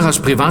modernen Kameras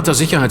privater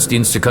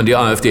Sicherheitsdienste kann die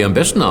AfD am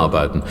besten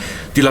arbeiten.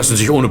 Die lassen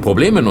sich ohne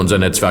Probleme in unser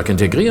Netzwerk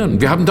integrieren.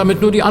 Wir haben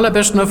damit nur die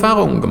allerbesten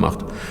Erfahrungen gemacht.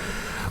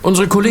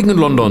 Unsere Kollegen in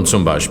London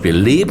zum Beispiel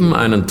leben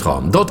einen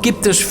Traum. Dort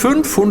gibt es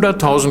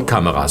 500.000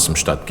 Kameras im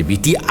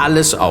Stadtgebiet, die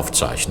alles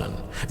aufzeichnen.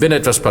 Wenn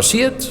etwas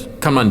passiert,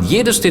 kann man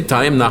jedes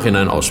Detail im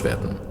Nachhinein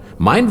auswerten.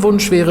 Mein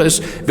Wunsch wäre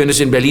es, wenn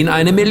es in Berlin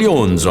 1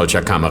 Million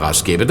solcher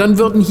Kameras gäbe. Dann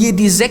würden hier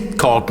die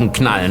Sektkorken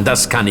knallen,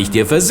 das kann ich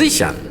dir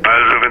versichern.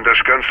 Also, wenn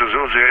das Ganze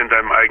so sehr in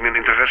deinem eigenen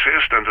Interesse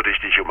ist, dann würde ich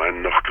dich um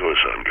einen noch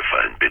größeren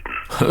Gefallen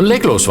bitten.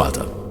 Leg los,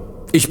 Walter.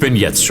 Ich bin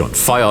jetzt schon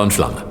Feuer und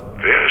Flamme.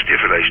 Wäre es dir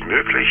vielleicht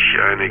möglich,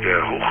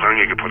 einige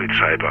hochrangige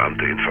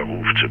Polizeibeamte in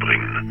Verruf zu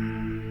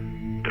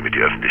bringen, damit die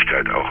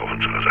Öffentlichkeit auch auf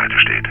unserer Seite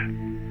steht?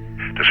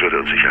 Das würde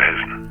uns sicher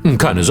helfen.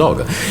 Keine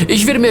Sorge.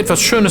 Ich werde mir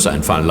etwas Schönes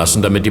einfallen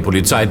lassen, damit die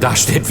Polizei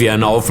dasteht wie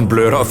ein Haufen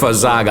blöder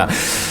Versager.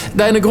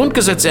 Deine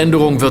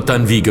Grundgesetzänderung wird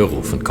dann wie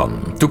gerufen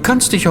kommen. Du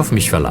kannst dich auf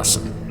mich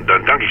verlassen.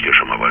 Dann danke ich dir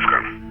schon mal,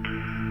 Wolfgang.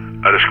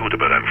 Alles Gute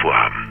bei deinem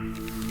Vorhaben.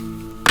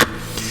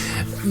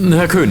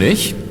 Herr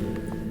König,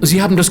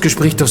 Sie haben das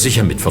Gespräch doch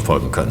sicher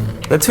mitverfolgen können.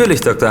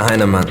 Natürlich, Dr.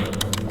 Heinemann.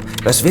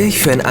 Was wäre ich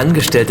für ein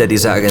Angestellter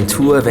dieser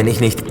Agentur, wenn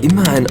ich nicht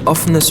immer ein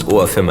offenes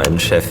Ohr für meinen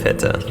Chef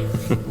hätte?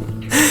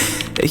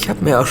 Ich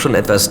habe mir auch schon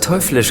etwas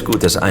teuflisch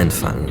Gutes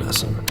einfallen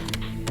lassen.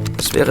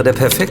 Das wäre der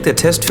perfekte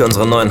Test für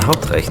unseren neuen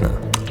Hauptrechner.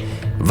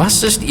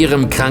 Was ist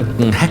Ihrem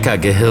kranken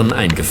Hackergehirn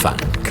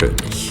eingefallen,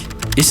 König?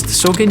 Ist es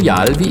so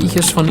genial, wie ich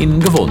es von Ihnen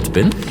gewohnt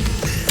bin?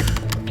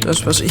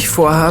 Das, was ich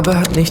vorhabe,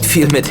 hat nicht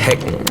viel mit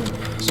Hacken,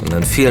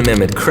 sondern viel mehr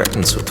mit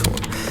Cracken zu tun.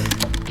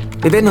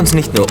 Wir werden uns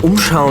nicht nur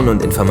umschauen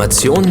und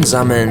Informationen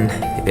sammeln,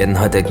 wir werden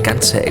heute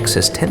ganze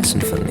Existenzen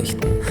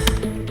vernichten.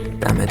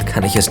 Damit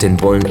kann ich es den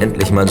Bullen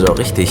endlich mal so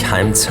richtig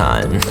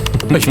heimzahlen.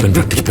 Ich bin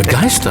wirklich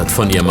begeistert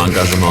von Ihrem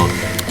Engagement.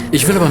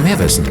 Ich will aber mehr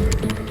wissen.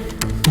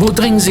 Wo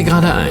dringen Sie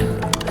gerade ein?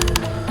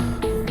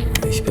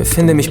 Ich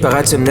befinde mich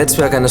bereits im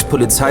Netzwerk eines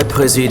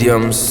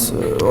Polizeipräsidiums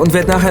und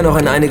werde nachher noch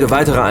in einige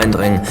weitere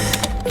eindringen.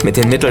 Mit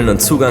den Mitteln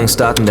und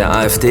Zugangsdaten der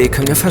AfD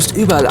können wir fast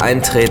überall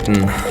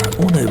eintreten,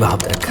 ohne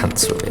überhaupt erkannt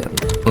zu werden.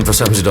 Und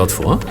was haben Sie dort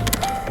vor?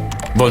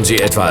 Wollen Sie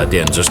etwa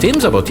deren System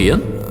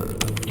sabotieren?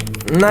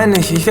 Nein,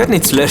 ich werde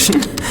nichts löschen.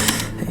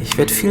 Ich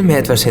werde vielmehr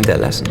etwas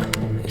hinterlassen.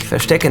 Ich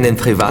verstecke in den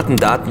privaten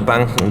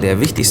Datenbanken der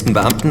wichtigsten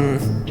Beamten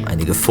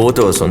einige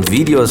Fotos und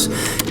Videos,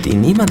 die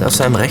niemand auf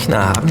seinem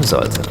Rechner haben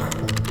sollte.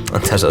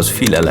 Und das aus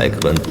vielerlei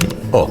Gründen.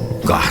 Oh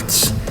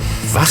Gott,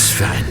 was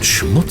für einen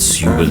Schmutz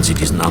jubeln Sie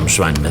diesen armen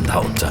Schweinen denn da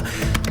unter?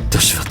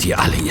 Das wird die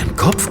alle ihren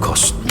Kopf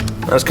kosten.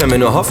 Das können wir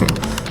nur hoffen.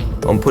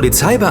 Um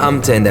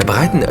Polizeibeamte in der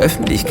breiten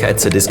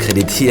Öffentlichkeit zu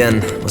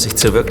diskreditieren, muss ich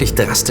zu wirklich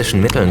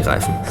drastischen Mitteln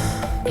greifen.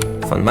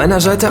 Von meiner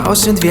Seite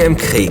aus sind wir im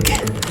Krieg.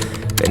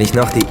 Wenn ich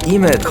noch die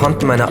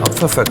E-Mail-Konten meiner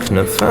Opfer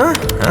verknüpfe,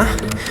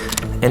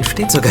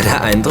 entsteht sogar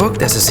der Eindruck,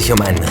 dass es sich um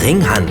einen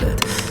Ring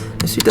handelt.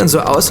 Es sieht dann so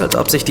aus, als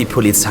ob sich die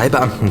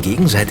Polizeibeamten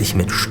gegenseitig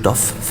mit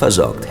Stoff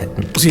versorgt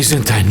hätten. Sie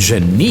sind ein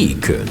Genie,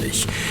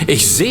 König.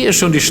 Ich sehe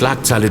schon die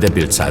Schlagzeile der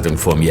Bild-Zeitung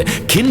vor mir.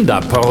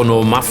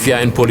 Kinderporno-Mafia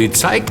in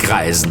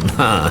Polizeikreisen.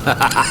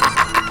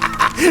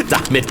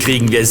 Damit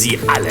kriegen wir sie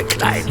alle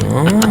klein.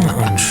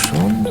 Und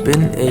schon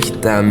bin ich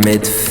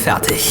damit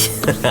fertig.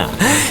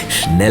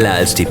 Schneller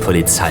als die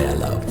Polizei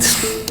erlaubt.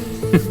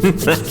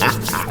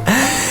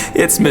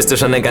 Jetzt müsste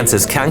schon ein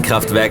ganzes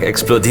Kernkraftwerk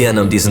explodieren,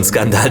 um diesen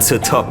Skandal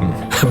zu toppen.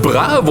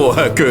 Bravo,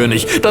 Herr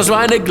König. Das war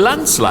eine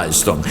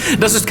Glanzleistung.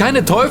 Das ist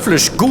keine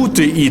teuflisch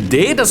gute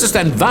Idee, das ist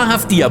ein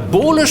wahrhaft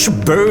diabolisch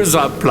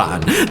böser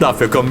Plan.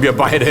 Dafür kommen wir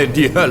beide in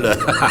die Hölle.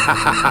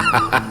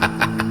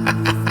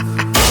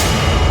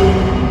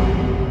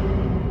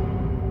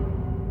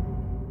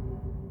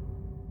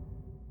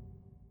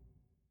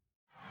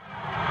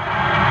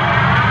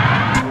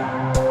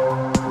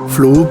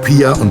 Flo,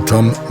 Pia und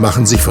Tom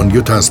machen sich von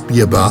Juttas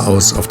Bierbar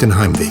aus auf den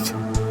Heimweg.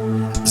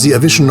 Sie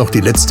erwischen noch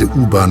die letzte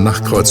U-Bahn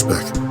nach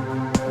Kreuzberg.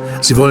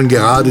 Sie wollen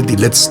gerade die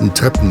letzten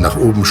Treppen nach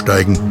oben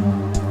steigen,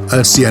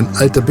 als sie ein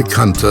alter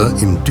Bekannter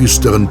im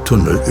düsteren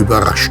Tunnel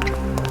überrascht.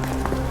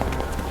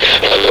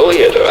 Hallo,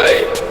 ihr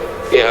drei.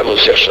 Wir haben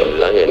uns ja schon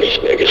lange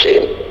nicht mehr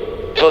gesehen.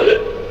 Toll,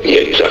 wie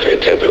ihr die Sache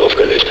im Tempel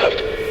aufgelöst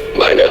habt.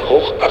 Meine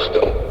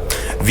Hochachtung.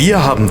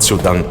 Wir haben zu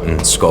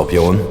danken,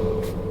 Skorpion.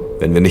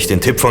 Wenn wir nicht den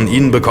Tipp von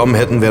Ihnen bekommen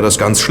hätten, wäre das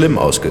ganz schlimm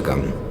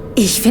ausgegangen.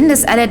 Ich finde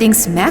es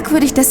allerdings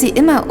merkwürdig, dass Sie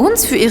immer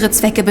uns für Ihre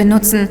Zwecke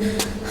benutzen.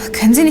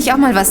 Können Sie nicht auch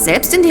mal was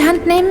selbst in die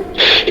Hand nehmen?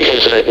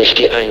 Ihr seid nicht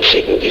die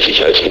Einzigen, die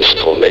sich als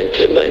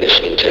Instrumente meines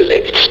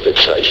Intellekts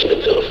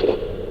bezeichnen dürfen.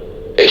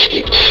 Es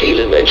gibt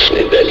viele Menschen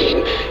in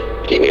Berlin,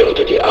 die mir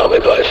unter die Arme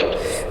greifen.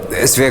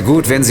 Es wäre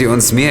gut, wenn Sie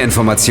uns mehr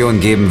Informationen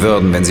geben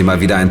würden, wenn Sie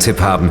mal wieder einen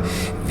Tipp haben.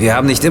 Wir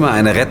haben nicht immer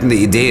eine rettende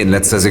Idee in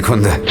letzter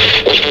Sekunde.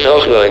 Ich bin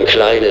auch nur ein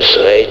kleines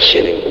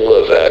Rädchen im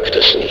Uhrwerk,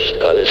 das nicht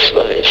alles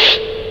weiß.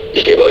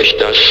 Ich gebe euch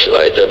das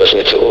weiter, was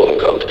mir zu Ohren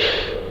kommt.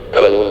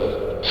 Aber nun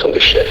zum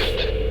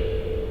Geschäft.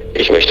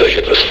 Ich möchte euch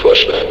etwas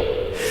vorschlagen.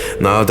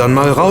 Na, dann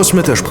mal raus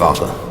mit der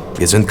Sprache.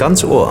 Wir sind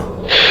ganz Ohr.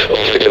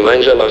 Unser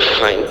gemeinsamer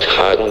Feind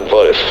Hagen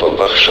Wolf vom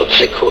Wachschutz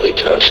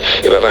Securitas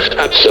überwacht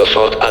ab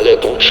sofort alle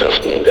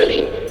Botschaften in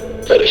Berlin.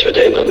 Dadurch wird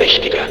er immer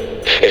mächtiger.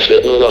 Es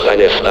wird nur noch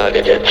eine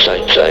Frage der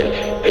Zeit sein,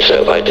 bis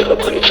er weitere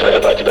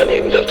Polizeiarbeit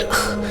übernehmen wird.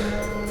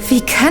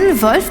 Wie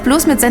kann Wolf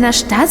bloß mit seiner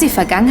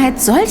Stasi-Vergangenheit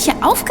solche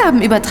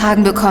Aufgaben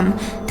übertragen bekommen?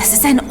 Das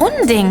ist ein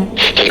Unding.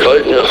 Die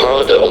Goldene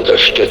Horde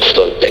unterstützt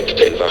und deckt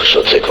den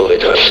Wachschutz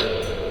Securitas.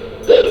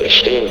 Dadurch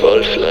stehen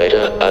Wolf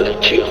leider alle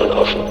Türen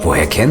offen.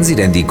 Woher kennen Sie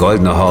denn die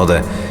Goldene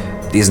Horde?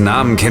 Diesen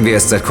Namen kennen wir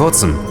erst seit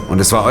kurzem. Und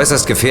es war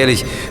äußerst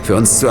gefährlich für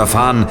uns zu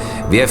erfahren,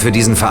 wer für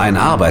diesen Verein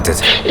arbeitet.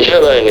 Ich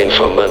habe einen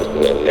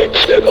Informanten im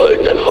Netz der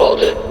Goldenen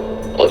Horde.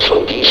 Und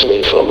von diesem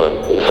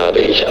Informanten habe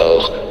ich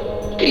auch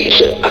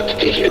diese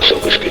Akte hier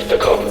zugespielt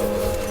bekommen.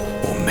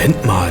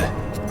 Moment mal.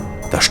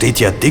 Da steht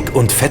ja dick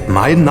und fett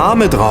mein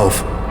Name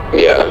drauf.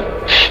 Ja,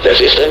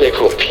 das ist eine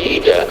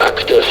Kopie der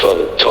Akte von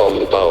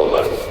Tom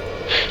Baumann.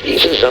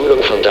 Diese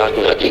Sammlung von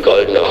Daten hat die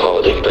Goldene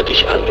Horde über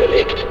dich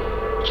angelegt.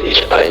 Sie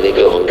ist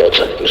einige 100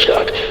 Seiten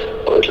stark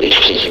und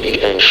liest sich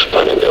wie ein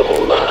spannender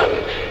Roman.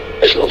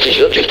 Es lohnt sich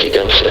wirklich, die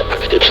ganze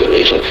Akte zu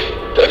lesen,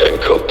 da dein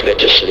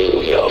komplettes Leben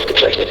hier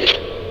aufgezeichnet ist.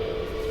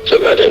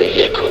 Sogar deine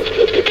Herkunft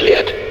wird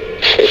geklärt.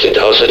 Es sind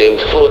außerdem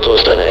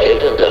Fotos deiner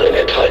Eltern darin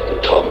enthalten,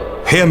 Tom.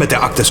 Her mit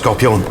der Akte,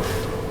 Skorpion.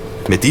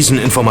 Mit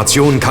diesen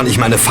Informationen kann ich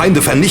meine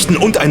Feinde vernichten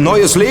und ein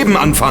neues Leben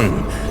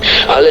anfangen.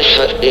 Alles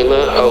hat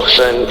immer auch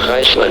seinen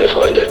Preis, meine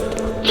Freunde.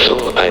 So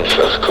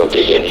einfach kommt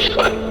ihr hier nicht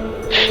ran.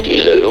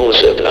 Diese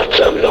lose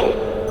Blattsammlung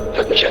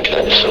hat mich ein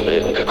kleines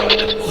Vermögen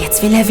gekostet.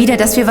 Jetzt will er wieder,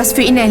 dass wir was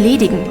für ihn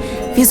erledigen.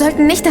 Wir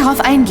sollten nicht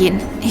darauf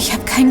eingehen. Ich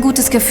habe kein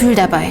gutes Gefühl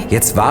dabei.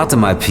 Jetzt warte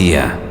mal,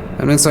 Pia.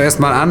 Hören uns doch erst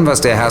mal an,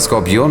 was der Herr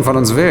Skorpion von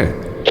uns will.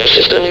 Es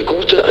ist eine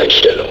gute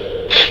Einstellung.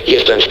 Hier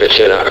ist ein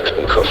spezieller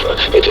Aktenkoffer.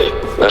 Bitte,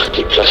 macht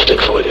die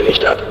Plastikfolie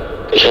nicht ab.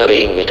 Ich habe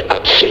ihn mit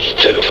Absicht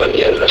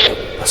telefonieren lassen.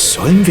 Was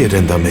sollen wir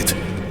denn damit?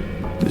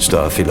 Ist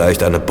da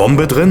vielleicht eine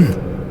Bombe drin?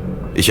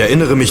 Ich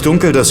erinnere mich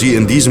dunkel, dass Sie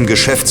in diesem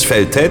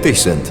Geschäftsfeld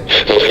tätig sind.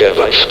 Woher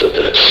weißt du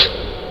das?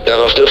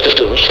 Darauf dürftest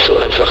du nicht so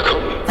einfach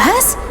kommen.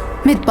 Was?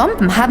 Mit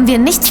Bomben haben wir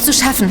nichts zu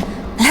schaffen.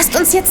 Lasst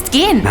uns jetzt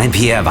gehen. Nein,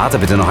 Pierre, warte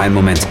bitte noch einen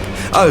Moment.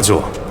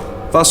 Also,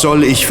 was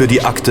soll ich für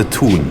die Akte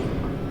tun?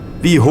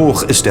 Wie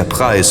hoch ist der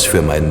Preis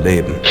für mein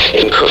Leben?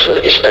 Im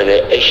Koffer ist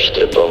eine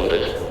echte Bombe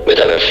mit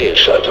einer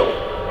Fehlschaltung.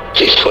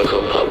 Sie ist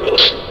vollkommen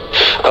harmlos.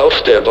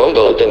 Auf der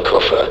Bombe und dem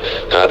Koffer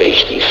habe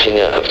ich die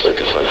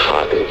Fingerabdrücke von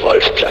Hagen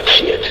Wolf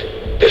platziert.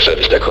 Deshalb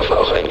ist der Koffer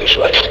auch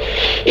eingeschweißt.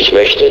 Ich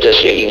möchte,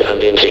 dass ihr ihn an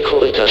den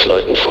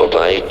Securitas-Leuten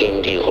vorbei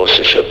in die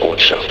russische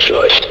Botschaft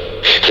schleust.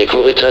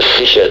 Securitas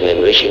sichert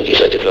nämlich in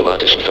dieser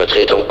diplomatischen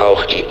Vertretung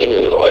auch die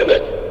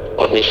Innenräume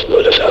und nicht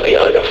nur das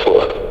Areal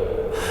davor.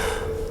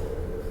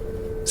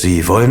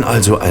 Sie wollen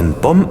also ein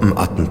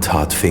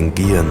Bombenattentat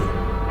fingieren.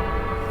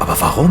 Aber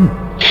warum?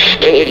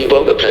 Wenn ihr die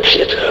Bombe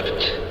platziert habt,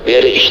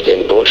 werde ich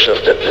den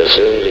Botschafter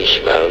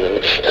persönlich warnen,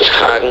 dass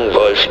Hagen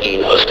Wolf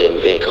ihn aus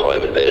dem Weg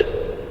räumen will.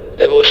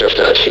 Der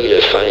Botschafter hat viele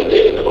Feinde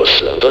in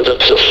Russland und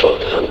wird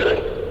sofort handeln.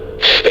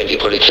 Wenn die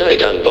Polizei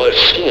dann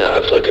Wolfs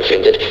Fingerabdrücke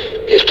findet,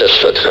 ist das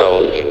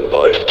Vertrauen in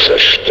Wolf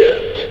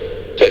zerstört.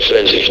 Selbst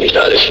wenn sich nicht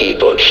alles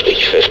hieb- und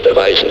stichfest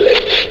beweisen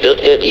lässt,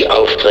 wird er die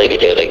Aufträge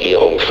der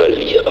Regierung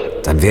verlieren.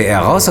 Dann wäre er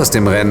raus aus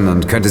dem Rennen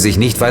und könnte sich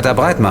nicht weiter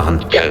breit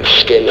machen. Ganz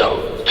genau.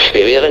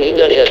 Wir wären ihn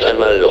dann erst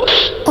einmal los.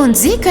 Und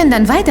Sie können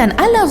dann weiter in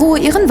aller Ruhe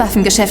Ihren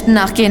Waffengeschäften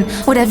nachgehen.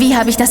 Oder wie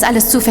habe ich das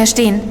alles zu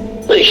verstehen?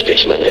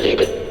 Richtig, meine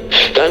Liebe.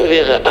 Dann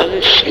wäre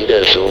alles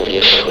wieder so, wie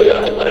es früher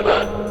einmal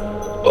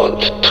war.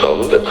 Und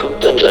Tom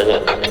bekommt dann seine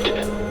Akte.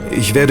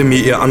 Ich werde mir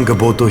Ihr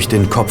Angebot durch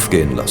den Kopf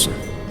gehen lassen.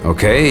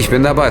 Okay, ich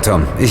bin dabei,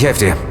 Tom. Ich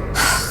helfe dir.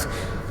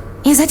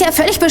 Ihr seid ja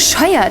völlig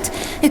bescheuert.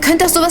 Ihr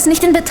könnt doch sowas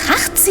nicht in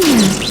Betracht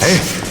ziehen. Hey,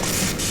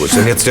 wo ist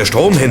denn jetzt der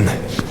Strom hin?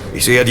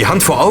 Ich sehe ja die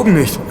Hand vor Augen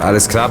nicht.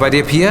 Alles klar bei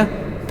dir, Pia?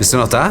 Bist du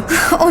noch da?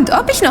 Und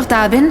ob ich noch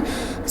da bin?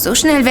 So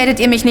schnell werdet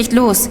ihr mich nicht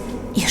los.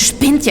 Ihr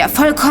spinnt ja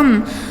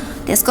vollkommen.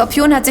 Der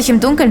Skorpion hat sich im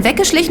Dunkeln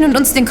weggeschlichen und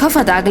uns den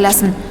Koffer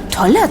dagelassen.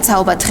 Toller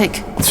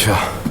Zaubertrick. Tja,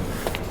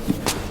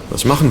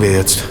 was machen wir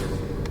jetzt?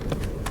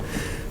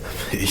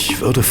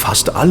 Ich würde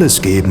fast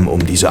alles geben,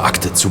 um diese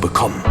Akte zu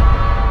bekommen.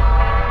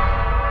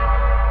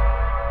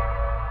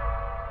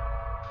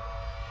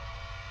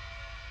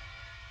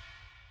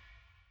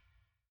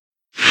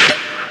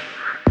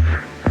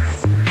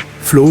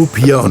 Flo,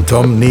 Pia und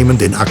Tom nehmen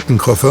den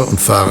Aktenkoffer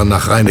und fahren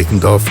nach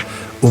Reinickendorf,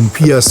 um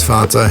Pias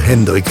Vater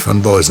Hendrik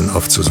van Beusen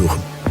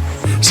aufzusuchen.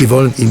 Sie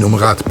wollen ihn um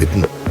Rat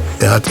bitten.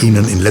 Er hat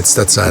ihnen in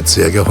letzter Zeit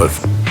sehr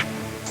geholfen.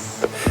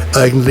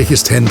 Eigentlich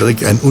ist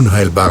Hendrik ein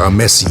unheilbarer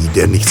Messi,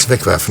 der nichts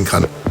wegwerfen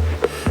kann.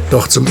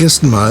 Doch zum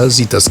ersten Mal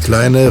sieht das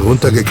kleine,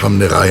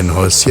 runtergekommene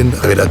Reihenhäuschen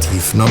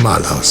relativ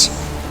normal aus.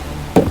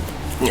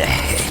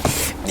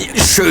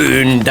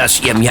 Schön,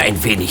 dass ihr mir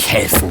ein wenig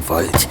helfen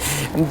wollt.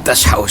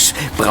 Das Haus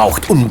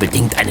braucht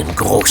unbedingt einen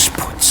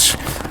Großputz.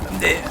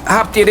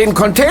 Habt ihr den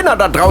Container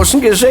da draußen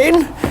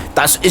gesehen?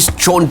 Das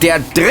ist schon der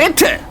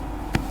 3.,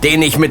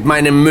 den ich mit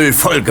meinem Müll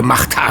voll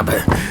gemacht habe.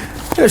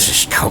 Es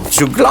ist kaum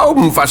zu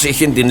glauben, was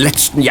ich in den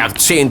letzten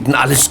Jahrzehnten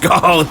alles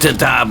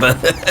gehortet habe.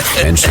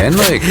 Mensch,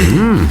 Hendrik,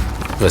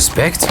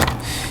 Respekt.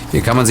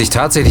 Hier kann man sich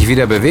tatsächlich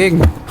wieder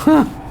bewegen.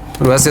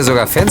 Du hast ja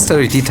sogar Fenster,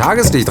 durch die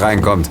Tageslicht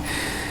reinkommt.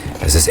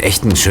 Das ist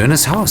echt ein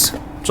schönes Haus.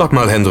 Sag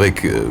mal,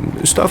 Hendrik,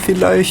 ist da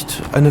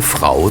vielleicht eine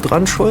Frau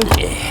dran schuld?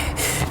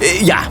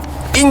 Ja,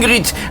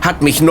 Ingrid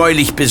hat mich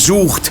neulich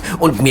besucht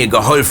und mir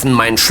geholfen,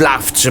 mein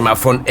Schlafzimmer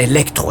von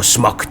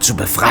Elektrosmog zu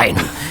befreien.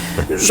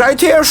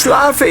 Seither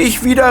schlafe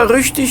ich wieder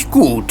richtig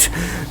gut,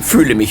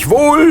 fühle mich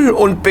wohl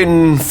und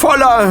bin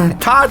voller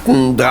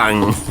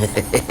Tatendrang.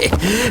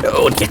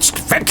 Und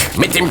jetzt weg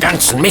mit dem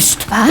ganzen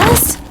Mist.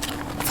 Was?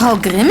 Frau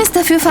Grimm ist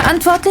dafür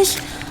verantwortlich?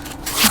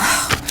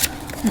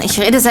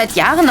 Ich rede seit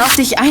Jahren auf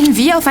dich ein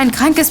wie auf ein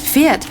krankes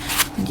Pferd.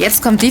 Und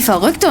jetzt kommt die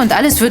Verrückte und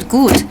alles wird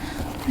gut.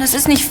 Das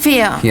ist nicht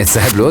fair. Jetzt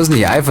sei bloß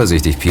nicht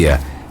eifersüchtig, Pia.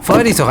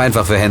 Freu dich doch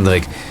einfach für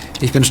Hendrik.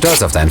 Ich bin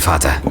stolz auf deinen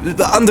Vater.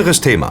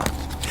 Anderes Thema.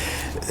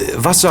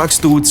 Was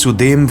sagst du zu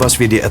dem, was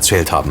wir dir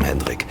erzählt haben,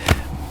 Hendrik?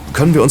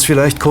 Können wir uns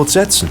vielleicht kurz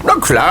setzen? Na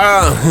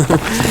klar,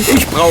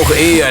 ich brauche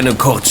eine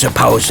kurze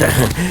Pause.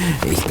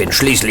 Ich bin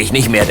schließlich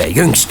nicht mehr der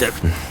Jüngste.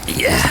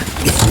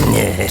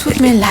 Tut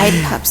mir leid,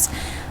 Paps.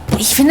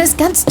 Ich finde es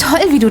ganz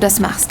toll, wie du das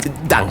machst.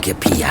 Danke,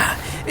 Pia.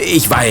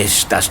 Ich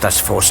weiß, dass das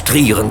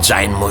frustrierend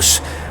sein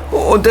muss.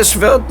 Und es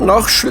wird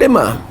noch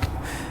schlimmer.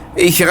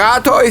 Ich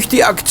rate euch,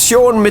 die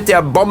Aktion mit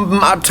der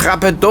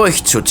Bombenattrappe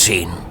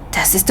durchzuziehen.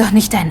 Das ist doch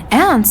nicht dein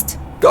Ernst.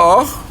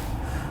 Doch.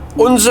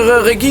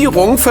 Unsere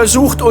Regierung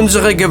versucht,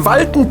 unsere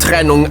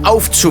Gewaltentrennung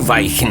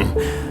aufzuweichen.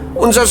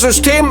 Unser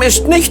System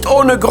ist nicht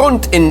ohne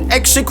Grund in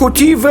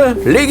Exekutive,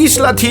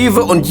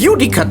 Legislative und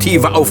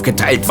Judikative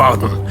aufgeteilt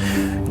worden.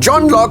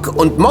 John Locke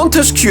und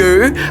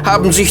Montesquieu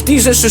haben sich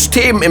dieses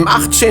System im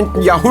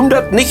 18.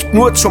 Jahrhundert nicht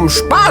nur zum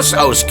Spaß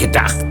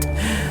ausgedacht.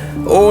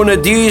 Ohne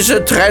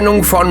diese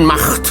Trennung von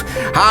Macht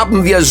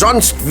haben wir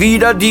sonst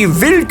wieder die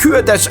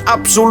Willkür des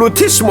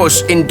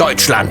Absolutismus in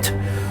Deutschland.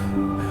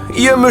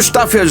 Ihr müsst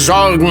dafür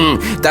sorgen,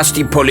 dass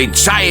die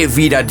Polizei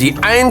wieder die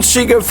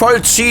einzige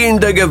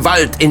vollziehende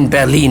Gewalt in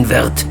Berlin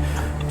wird.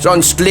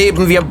 Sonst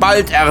leben wir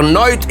bald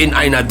erneut in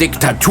einer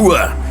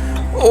Diktatur.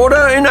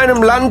 Oder in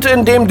einem Land,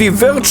 in dem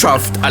die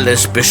Wirtschaft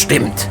alles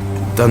bestimmt.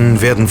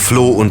 Dann werden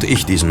Flo und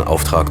ich diesen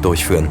Auftrag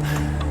durchführen.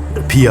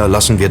 Pia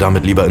lassen wir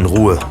damit lieber in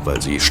Ruhe,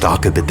 weil sie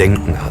starke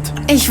Bedenken hat.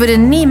 Ich würde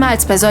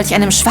niemals bei solch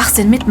einem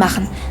Schwachsinn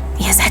mitmachen.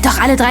 Ihr seid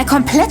doch alle drei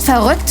komplett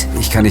verrückt.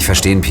 Ich kann nicht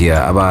verstehen,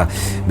 Pia, aber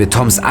mit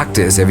Toms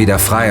Akte ist er wieder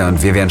frei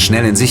und wir wären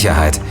schnell in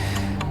Sicherheit.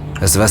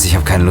 Weißt du was, ich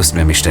habe keine Lust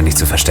mehr, mich ständig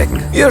zu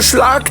verstecken. Ihr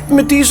schlagt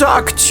mit dieser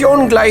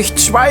Aktion gleich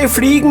 2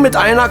 Fliegen mit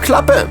einer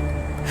Klappe.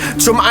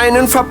 Zum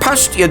einen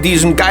verpasst ihr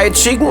diesen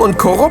geizigen und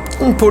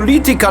korrupten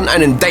Politikern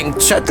einen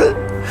Denkzettel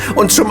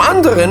und zum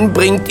anderen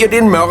bringt ihr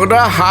den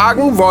Mörder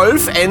Hagen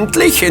Wolf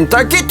endlich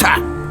hinter Gitter.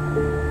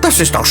 Das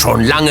ist doch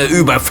schon lange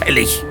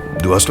überfällig.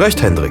 Du hast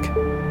recht, Hendrik.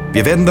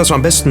 Wir werden das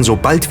am besten so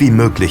bald wie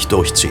möglich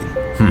durchziehen.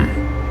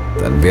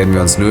 Dann werden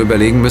wir uns nur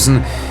überlegen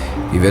müssen,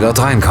 wie wir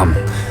dort reinkommen.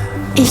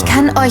 Ich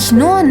kann euch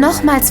nur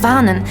nochmals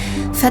warnen.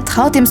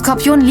 Vertraut dem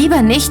Skorpion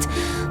lieber nicht.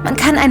 Man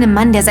kann einem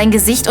Mann, der sein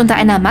Gesicht unter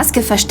einer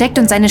Maske versteckt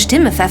und seine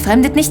Stimme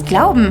verfremdet, nicht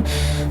glauben.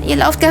 Ihr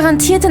lauft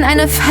garantiert in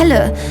eine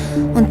Falle.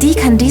 Und die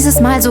kann dieses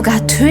Mal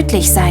sogar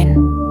tödlich sein.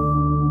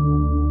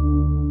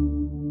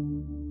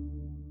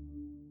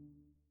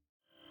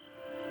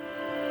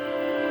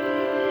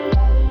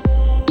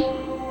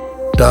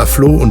 Da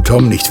Flo und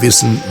Tom nicht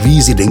wissen, wie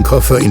sie den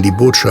Koffer in die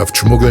Botschaft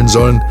schmuggeln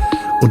sollen,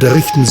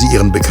 unterrichten sie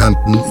ihren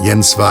Bekannten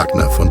Jens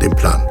Wagner von dem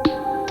Plan.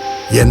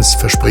 Jens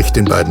verspricht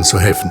den beiden zu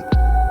helfen.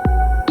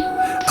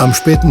 Am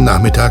späten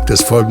Nachmittag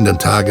des folgenden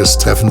Tages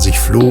treffen sich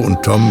Flo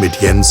und Tom mit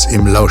Jens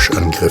im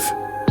Lauschangriff.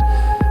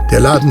 Der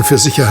Laden für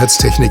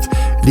Sicherheitstechnik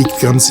liegt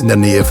ganz in der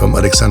Nähe vom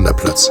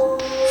Alexanderplatz.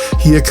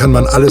 Hier kann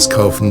man alles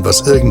kaufen,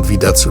 was irgendwie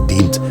dazu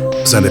dient,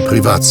 seine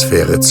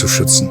Privatsphäre zu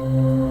schützen.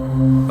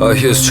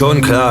 Euch ist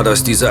schon klar,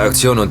 dass diese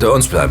Aktion unter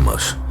uns bleiben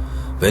muss.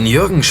 Wenn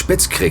Jürgen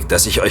spitz kriegt,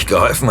 dass ich euch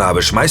geholfen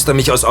habe, schmeißt er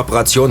mich aus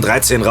Operation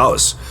 13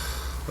 raus.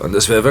 Und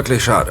es wäre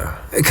wirklich schade.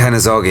 Keine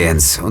Sorge,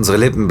 Jens. Unsere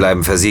Lippen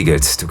bleiben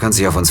versiegelt. Du kannst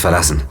dich auf uns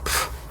verlassen.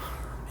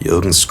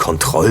 Jürgens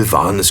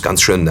Kontrollwahn ist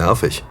ganz schön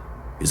nervig.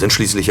 Wir sind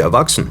schließlich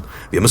erwachsen.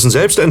 Wir müssen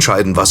selbst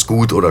entscheiden, was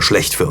gut oder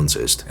schlecht für uns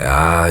ist.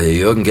 Ja,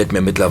 Jürgen geht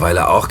mir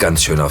mittlerweile auch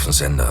ganz schön auf den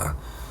Sender.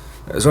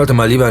 Er sollte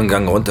mal lieber einen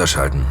Gang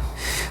runterschalten.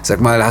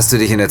 Sag mal, hast du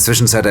dich in der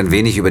Zwischenzeit ein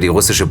wenig über die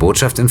russische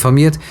Botschaft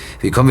informiert?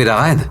 Wie kommen wir da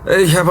rein?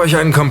 Ich habe euch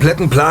einen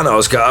kompletten Plan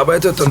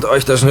ausgearbeitet und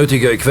euch das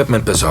nötige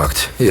Equipment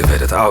besorgt. Ihr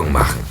werdet Augen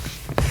machen.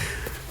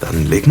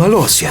 Dann leg mal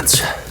los,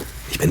 Jens.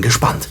 Ich bin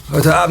gespannt.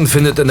 Heute Abend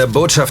findet in der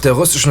Botschaft der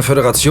Russischen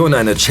Föderation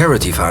eine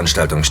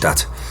Charity-Veranstaltung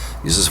statt.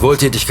 Dieses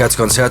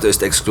Wohltätigkeitskonzert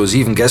ist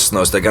exklusiven Gästen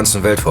aus der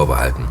ganzen Welt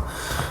vorbehalten.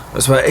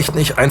 Es war echt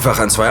nicht einfach,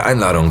 an 2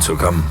 Einladungen zu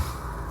kommen.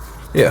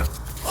 Hier.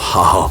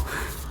 Wow.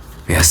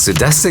 Wie hast du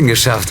das denn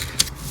geschafft?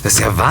 Das ist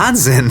ja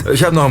Wahnsinn.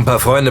 Ich habe noch ein paar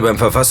Freunde beim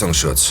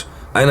Verfassungsschutz.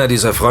 Einer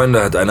dieser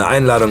Freunde hat eine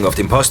Einladung auf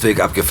dem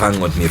Postweg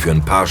abgefangen und mir für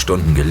ein paar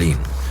Stunden geliehen.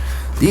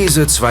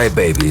 Diese 2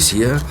 Babys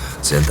hier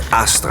sind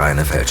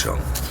astreine Fälschung.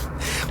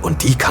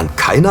 Und die kann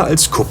keiner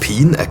als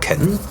Kopien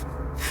erkennen?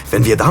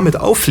 Wenn wir damit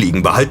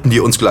auffliegen, behalten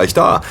die uns gleich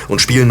da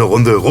und spielen eine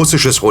Runde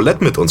russisches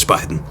Roulette mit uns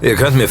beiden. Ihr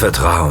könnt mir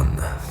vertrauen.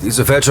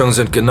 Diese Fälschungen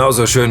sind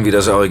genauso schön wie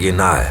das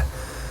Original.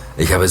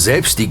 Ich habe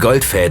selbst die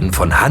Goldfäden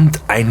von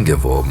Hand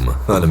eingewoben.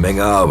 War eine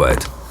Menge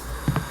Arbeit.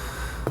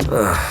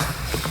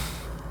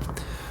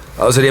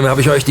 Außerdem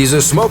habe ich euch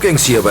diese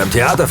Smokings hier beim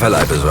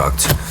Theaterverleih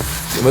besorgt.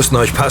 Die müssten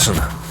euch passen.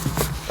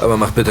 Aber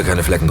macht bitte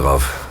keine Flecken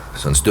drauf.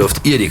 Sonst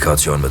dürft ihr die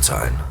Kaution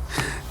bezahlen.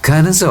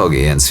 Keine Sorge,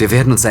 Jens. Wir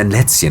werden uns ein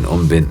Lätzchen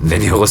umbinden,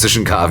 wenn wir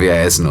russischen Kaviar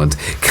essen und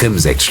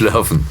Krimsekt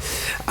schlürfen.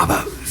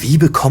 Aber wie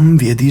bekommen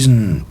wir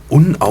diesen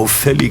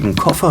unauffälligen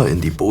Koffer in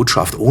die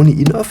Botschaft, ohne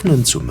ihn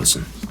öffnen zu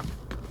müssen?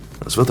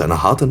 Das wird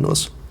eine harte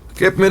Nuss.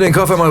 Gebt mir den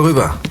Koffer mal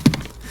rüber.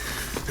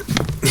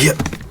 Hier,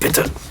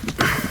 bitte.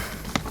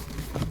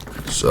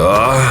 So,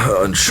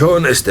 und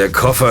schon ist der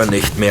Koffer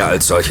nicht mehr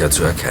als solcher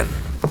zu erkennen.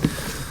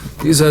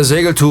 Dieser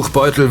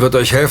Segeltuchbeutel wird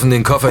euch helfen,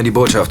 den Koffer in die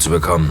Botschaft zu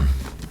bekommen.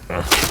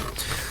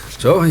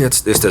 So,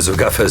 jetzt ist er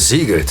sogar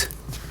versiegelt.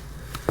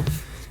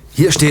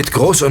 Hier steht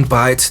groß und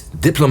breit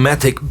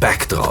Diplomatic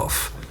Bag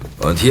drauf.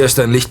 Und hier ist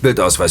ein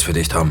Lichtbildausweis für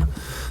dich, Tom.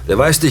 Der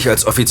weist dich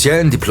als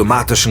offiziellen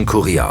diplomatischen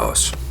Kurier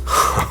aus.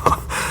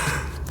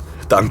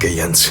 Danke,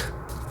 Jens.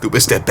 Du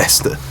bist der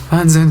Beste.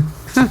 Wahnsinn.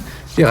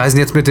 Wir reisen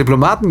jetzt mit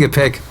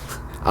Diplomatengepäck.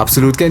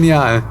 Absolut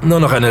genial. Nur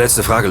noch eine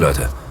letzte Frage,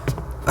 Leute.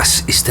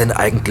 Was ist denn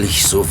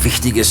eigentlich so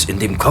Wichtiges in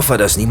dem Koffer,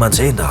 das niemand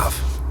sehen darf?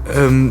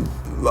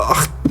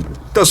 Ach,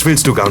 das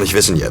willst du gar nicht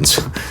wissen,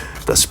 Jens.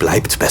 Das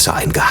bleibt besser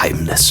ein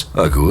Geheimnis.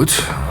 Na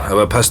gut,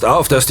 aber passt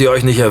auf, dass die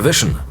euch nicht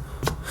erwischen.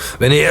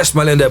 Wenn ihr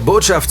erstmal in der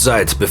Botschaft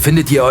seid,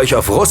 befindet ihr euch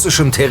auf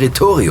russischem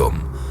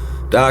Territorium.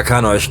 Da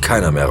kann euch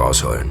keiner mehr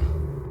rausholen.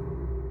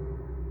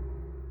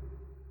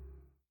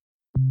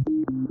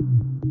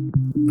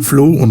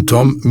 Flo und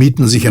Tom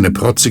mieten sich eine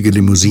protzige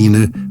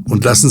Limousine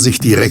und lassen sich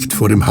direkt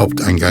vor dem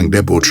Haupteingang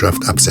der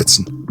Botschaft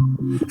absetzen.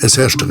 Es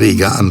herrscht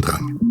reger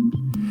Andrang.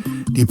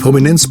 Die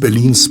Prominenz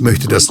Berlins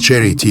möchte das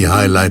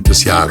Charity-Highlight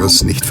des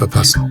Jahres nicht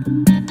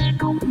verpassen.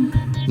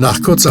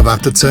 Nach kurzer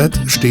Wartezeit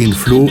stehen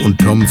Flo und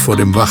Tom vor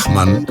dem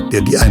Wachmann,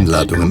 der die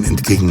Einladungen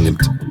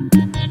entgegennimmt.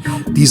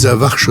 Dieser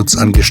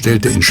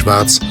Wachschutzangestellte in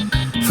Schwarz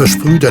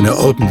versprüht eine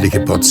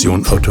ordentliche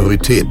Portion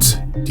Autorität,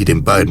 die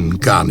den beiden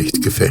gar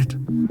nicht gefällt.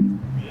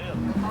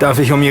 Darf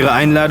ich um Ihre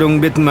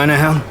Einladungen bitten, meine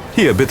Herren?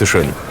 Hier,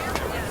 bitteschön.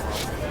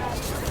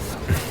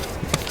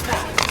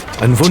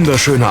 Ein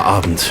wunderschöner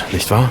Abend,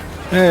 nicht wahr?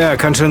 Ja,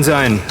 kann schon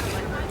sein.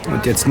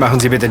 Und jetzt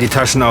machen Sie bitte die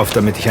Taschen auf,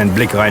 damit ich einen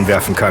Blick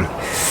reinwerfen kann.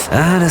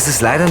 Ah, das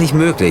ist leider nicht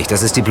möglich.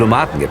 Das ist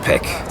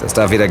Diplomatengepäck. Das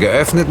darf weder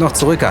geöffnet noch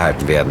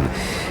zurückgehalten werden.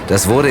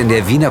 Das wurde in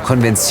der Wiener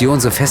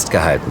Konvention so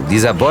festgehalten.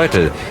 Dieser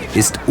Beutel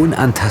ist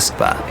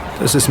unantastbar.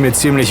 Das ist mir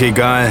ziemlich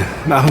egal.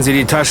 Machen Sie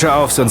die Tasche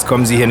auf, sonst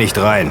kommen Sie hier nicht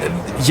rein.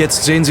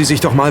 Jetzt sehen Sie sich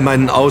doch mal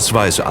meinen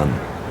Ausweis an.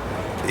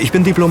 Ich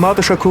bin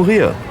diplomatischer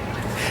Kurier.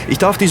 Ich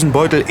darf diesen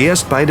Beutel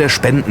erst bei der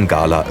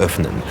Spendengala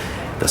öffnen.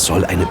 Das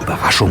soll eine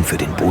Überraschung für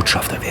den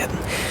Botschafter werden.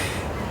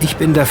 Ich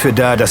bin dafür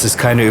da, dass es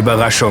keine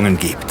Überraschungen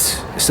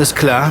gibt. Ist das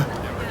klar?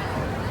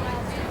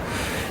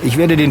 Ich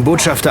werde den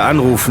Botschafter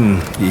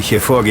anrufen, wie ich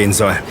hier vorgehen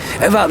soll.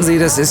 Warten Sie,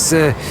 das ist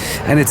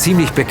eine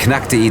ziemlich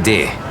beknackte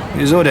Idee.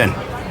 Wieso denn?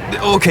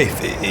 Okay,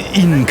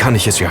 Ihnen kann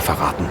ich es ja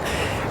verraten.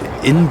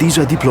 In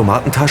dieser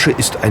Diplomatentasche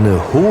ist eine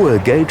hohe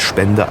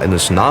Geldspende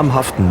eines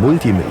namhaften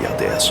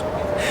Multimilliardärs.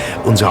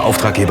 Unser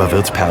Auftraggeber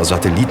wird per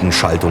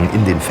Satellitenschaltung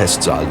in den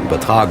Festsaal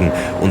übertragen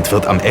und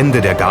wird am Ende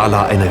der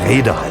Gala eine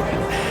Rede halten.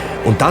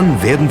 Und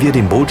dann werden wir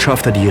dem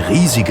Botschafter die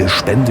riesige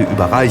Spende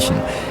überreichen.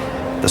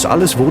 Das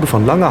alles wurde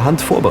von langer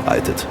Hand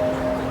vorbereitet.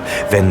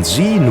 Wenn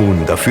Sie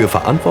nun dafür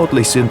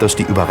verantwortlich sind, dass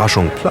die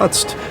Überraschung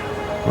platzt,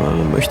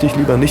 dann möchte ich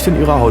lieber nicht in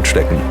Ihrer Haut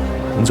stecken.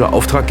 Unser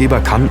Auftraggeber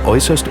kann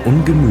äußerst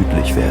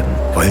ungemütlich werden.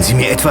 Wollen Sie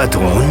mir etwa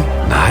drohen?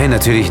 Nein,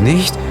 natürlich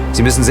nicht.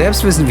 Sie müssen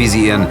selbst wissen, wie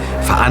Sie Ihren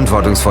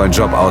verantwortungsvollen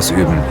Job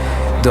ausüben.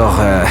 Doch,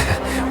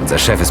 unser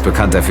Chef ist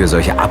bekannt dafür,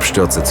 solche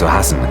Abstürze zu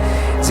hassen.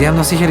 Sie haben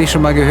doch sicherlich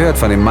schon mal gehört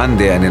von dem Mann,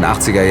 der in den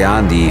 80er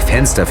Jahren die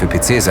Fenster für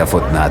PCs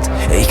erfunden hat.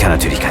 Ich kann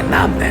natürlich keinen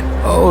Namen nennen.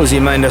 Oh, Sie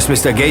meinen, dass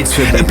Mr. Gates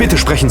für... Bitte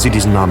sprechen Sie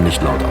diesen Namen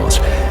nicht laut aus.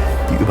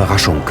 Die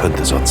Überraschung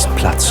könnte sonst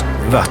platzen.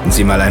 Warten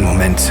Sie mal einen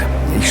Moment.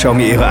 Ich schaue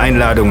mir Ihre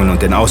Einladungen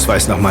und den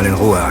Ausweis noch mal in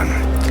Ruhe an.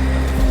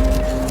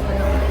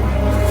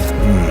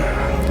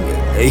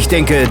 Ich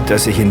denke,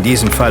 dass ich in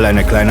diesem Fall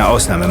eine kleine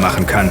Ausnahme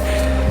machen kann.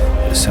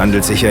 Es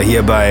handelt sich ja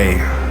hierbei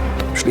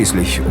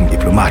schließlich um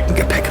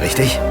Diplomatengepäck,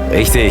 richtig?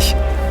 Richtig.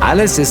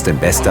 Alles ist in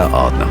bester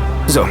Ordnung.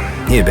 So,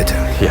 hier bitte.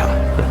 Ja.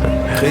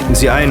 Treten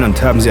Sie ein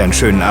und haben Sie einen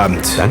schönen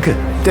Abend. Danke.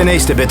 Der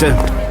nächste, bitte.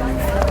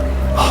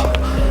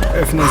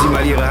 Öffnen Sie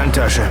mal Ihre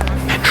Handtasche.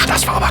 Mensch,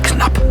 das war aber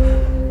knapp.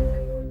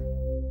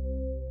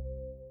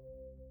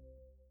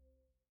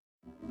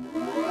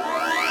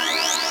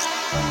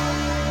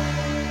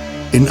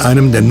 In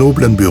einem der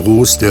noblen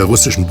Büros der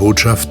russischen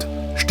Botschaft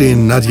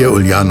stehen Nadja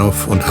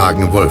Uljanov und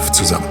Hagen Wolf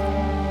zusammen.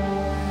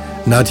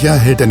 Nadja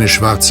hält eine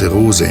schwarze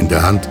Rose in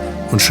der Hand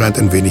und scheint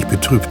ein wenig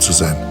betrübt zu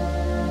sein.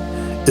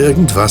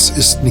 Irgendwas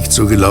ist nicht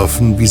so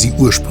gelaufen, wie sie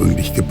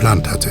ursprünglich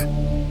geplant hatte.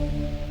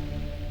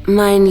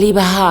 Mein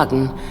lieber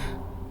Hagen,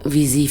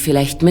 wie Sie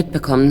vielleicht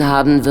mitbekommen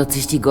haben, wird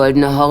sich die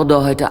Goldene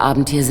Horde heute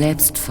Abend hier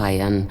selbst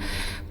feiern.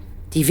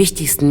 Die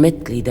wichtigsten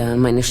Mitglieder,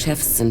 meine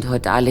Chefs, sind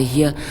heute alle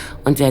hier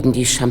und werden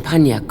die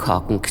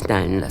Champagnerkorken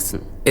knallen lassen.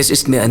 Es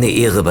ist mir eine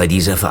Ehre, bei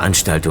dieser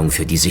Veranstaltung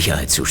für die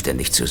Sicherheit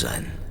zuständig zu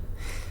sein.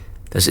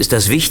 Das ist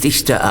das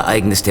wichtigste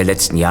Ereignis der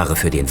letzten Jahre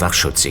für den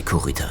Wachschutz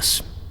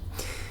Securitas.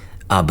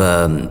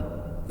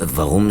 Aber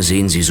warum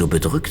sehen Sie so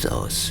bedrückt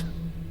aus?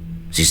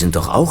 Sie sind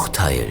doch auch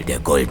Teil der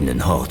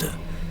Goldenen Horde.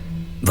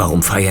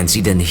 Warum feiern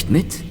Sie denn nicht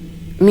mit?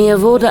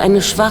 Mir wurde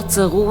eine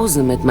schwarze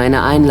Rose mit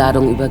meiner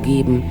Einladung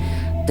übergeben.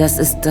 Das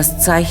ist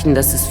das Zeichen,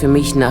 dass es für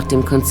mich nach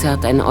dem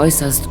Konzert ein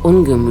äußerst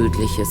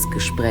ungemütliches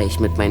Gespräch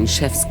mit meinen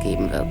Chefs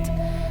geben wird.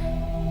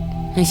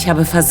 Ich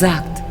habe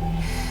versagt.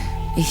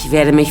 Ich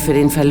werde mich für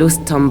den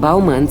Verlust Tom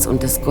Baumanns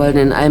und des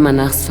Goldenen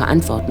Almanachs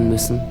verantworten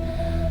müssen.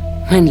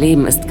 Mein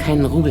Leben ist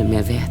keinen Rubel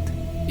mehr wert.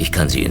 Ich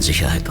kann Sie in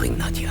Sicherheit bringen,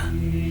 Nadja.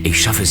 Ich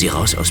schaffe Sie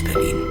raus aus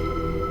Berlin.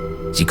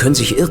 Sie können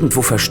sich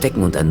irgendwo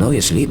verstecken und ein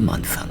neues Leben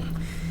anfangen.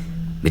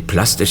 Mit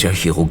plastischer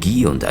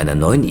Chirurgie und einer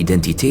neuen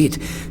Identität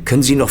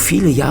können Sie noch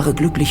viele Jahre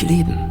glücklich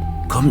leben.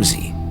 Kommen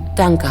Sie.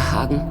 Danke,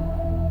 Hagen.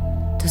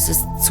 Das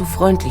ist zu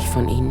freundlich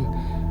von Ihnen.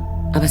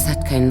 Aber es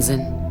hat keinen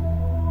Sinn.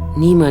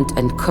 Niemand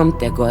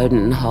entkommt der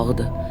Goldenen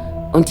Horde.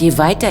 Und je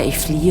weiter ich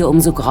fliehe,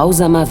 umso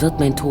grausamer wird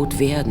mein Tod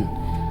werden.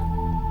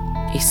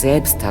 Ich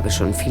selbst habe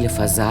schon viele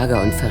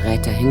Versager und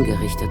Verräter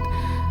hingerichtet.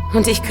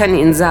 Und ich kann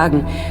Ihnen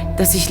sagen,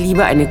 dass ich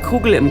lieber eine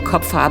Kugel im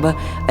Kopf habe,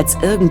 als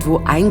irgendwo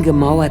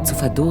eingemauert zu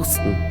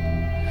verdursten.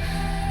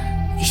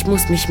 Ich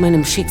muss mich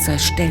meinem Schicksal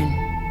stellen.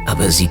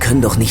 Aber Sie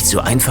können doch nicht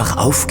so einfach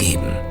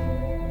aufgeben.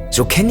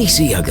 So kenne ich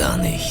Sie ja gar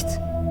nicht.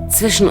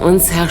 Zwischen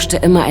uns herrschte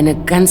immer eine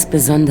ganz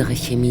besondere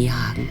Chemie,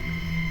 Hagen.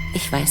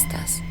 Ich weiß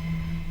das.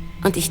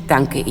 Und ich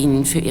danke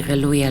Ihnen für Ihre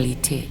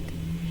Loyalität.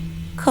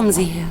 Kommen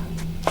Sie her.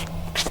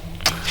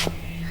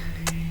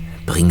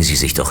 Bringen Sie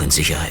sich doch in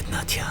Sicherheit,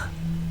 Nadja.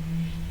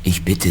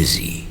 Ich bitte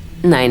Sie.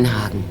 Nein,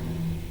 Hagen.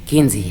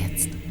 Gehen Sie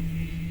jetzt.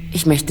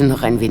 Ich möchte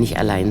noch ein wenig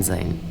allein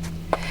sein.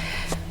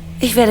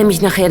 Ich werde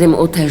mich nachher dem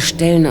Urteil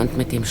stellen und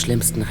mit dem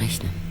Schlimmsten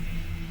rechnen.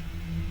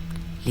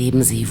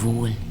 Leben Sie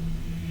wohl.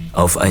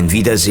 Auf ein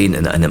Wiedersehen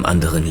in einem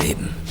anderen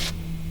Leben.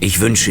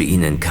 Ich wünsche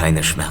Ihnen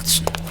keine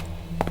Schmerzen.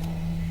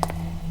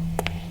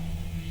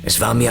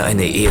 Es war mir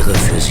eine Ehre,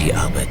 für Sie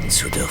arbeiten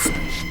zu dürfen.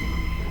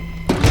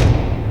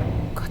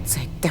 Gott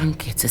sei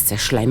Dank, jetzt ist der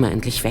Schleimer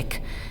endlich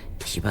weg.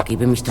 Ich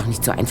übergebe mich doch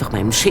nicht so einfach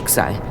meinem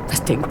Schicksal.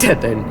 Was denkt er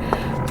denn?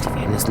 Sie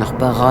werden es noch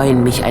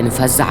bereuen, mich eine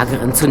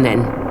Versagerin zu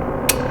nennen.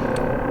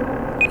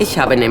 Ich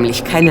habe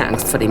nämlich keine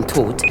Angst vor dem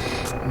Tod.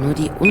 Nur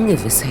die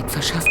Ungewissheit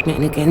verschafft mir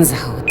eine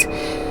Gänsehaut.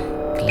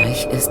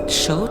 Gleich ist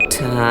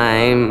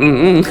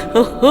Showtime.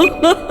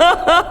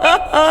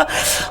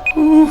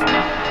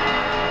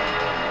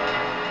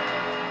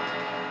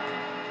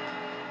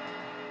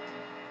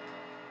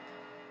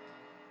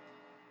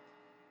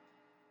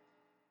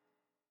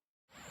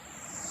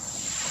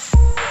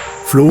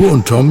 Flo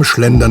und Tom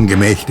schlendern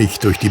gemächlich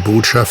durch die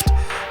Botschaft,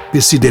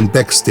 bis sie den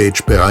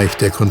Backstage-Bereich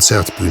der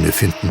Konzertbühne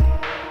finden.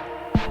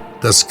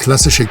 Das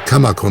klassische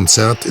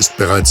Kammerkonzert ist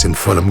bereits in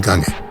vollem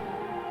Gange.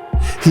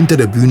 Hinter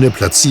der Bühne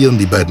platzieren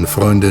die beiden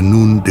Freunde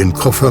nun den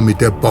Koffer mit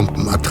der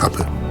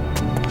Bombenattrappe.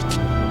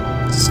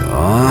 So,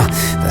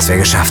 das wäre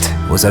geschafft.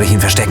 Wo soll ich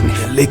ihn verstecken?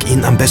 Leg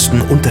ihn am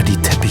besten unter die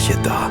Teppiche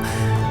da.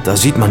 Da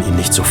sieht man ihn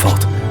nicht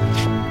sofort.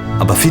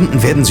 Aber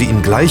finden werden sie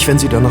ihn gleich, wenn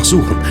sie danach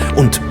suchen.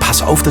 Und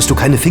pass auf, dass du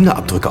keine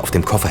Fingerabdrücke auf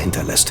dem Koffer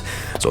hinterlässt.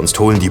 Sonst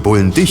holen die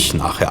Bullen dich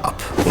nachher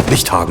ab und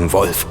nicht Hagen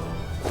Wolf.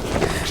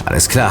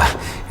 Alles klar.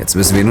 Jetzt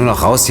müssen wir nur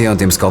noch raus hier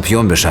und dem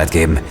Skorpion Bescheid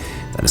geben.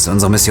 Dann ist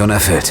unsere Mission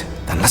erfüllt.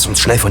 Dann lass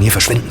uns schnell von hier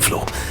verschwinden,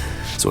 Flo.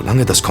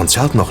 Solange das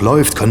Konzert noch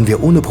läuft, können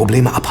wir ohne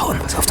Probleme abhauen.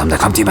 Pass auf, Tom, da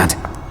kommt jemand.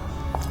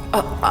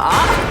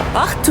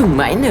 Ach du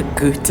meine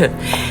Güte.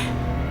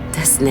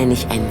 Das nenne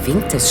ich ein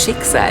Wink des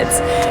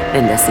Schicksals,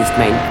 wenn das nicht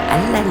mein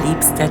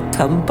allerliebster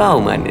Tom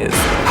Baumann ist.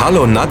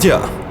 Hallo,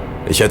 Nadja.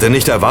 Ich hätte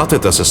nicht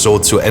erwartet, dass es so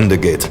zu Ende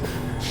geht.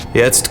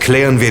 Jetzt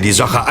klären wir die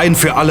Sache ein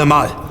für alle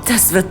Mal.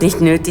 Das wird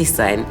nicht nötig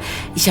sein.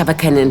 Ich habe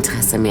kein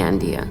Interesse mehr an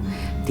dir.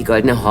 Die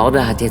Goldene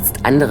Horde hat jetzt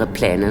andere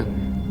Pläne.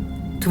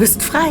 Du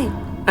bist frei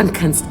und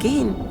kannst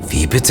gehen.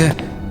 Wie bitte?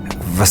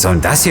 Was soll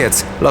denn das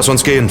jetzt? Lass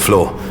uns gehen,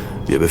 Flo.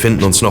 Wir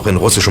befinden uns noch in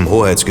russischem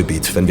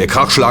Hoheitsgebiet. Wenn wir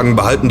Krach schlagen,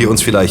 behalten die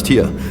uns vielleicht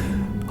hier.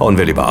 Hauen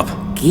wir lieber ab.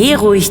 Geh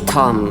ruhig,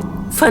 Tom.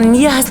 Von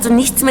mir hast du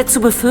nichts mehr zu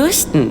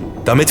befürchten.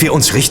 Damit wir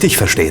uns richtig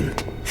verstehen.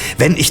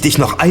 Wenn ich dich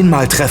noch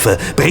einmal treffe,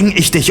 bring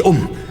ich dich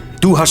um.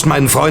 Du hast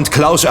meinen Freund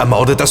Klaus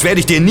ermordet, das werde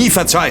ich dir nie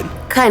verzeihen.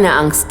 Keine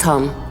Angst,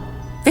 Tom.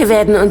 Wir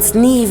werden uns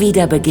nie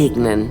wieder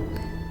begegnen.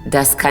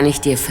 Das kann ich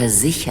dir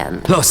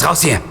versichern. Los,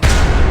 raus hier!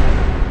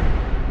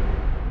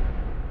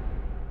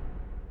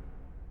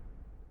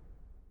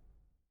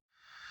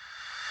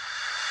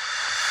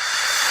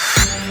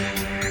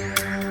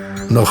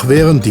 Noch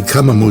während die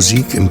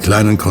Kammermusik im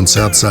kleinen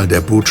Konzertsaal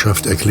der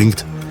Botschaft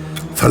erklingt,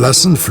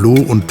 verlassen Flo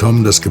und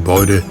Tom das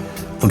Gebäude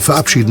und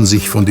verabschieden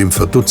sich von dem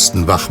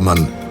verdutzten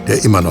Wachmann,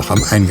 der immer noch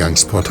am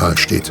Eingangsportal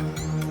steht.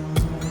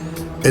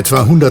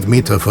 Etwa 100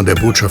 Meter von der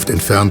Botschaft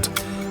entfernt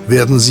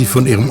werden sie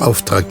von ihrem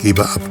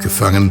Auftraggeber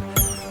abgefangen,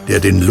 der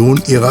den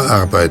Lohn ihrer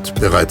Arbeit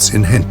bereits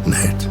in Händen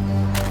hält.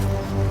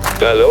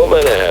 Hallo,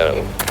 meine Herren.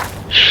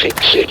 Schick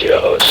seht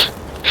ihr aus.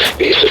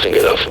 Wie ist es denn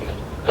gelaufen?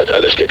 Hat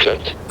alles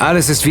geklappt?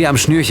 Alles ist wie am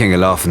Schnürchen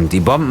gelaufen. Die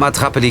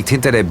Bombenattrappe liegt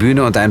hinter der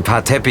Bühne und ein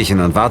paar Teppichen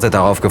und wartet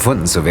darauf,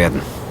 gefunden zu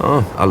werden.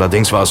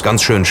 Allerdings war es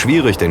ganz schön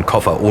schwierig, den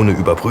Koffer ohne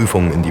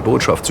Überprüfung in die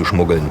Botschaft zu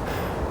schmuggeln.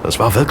 Das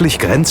war wirklich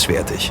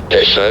grenzwertig.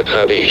 Deshalb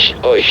habe ich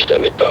euch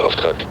damit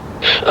beauftragt.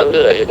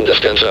 Andere hätten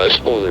das Ganze als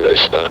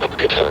unlösbar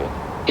abgetan.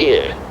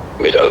 Ihr,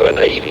 mit eurer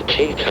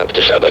Naivität, habt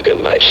es aber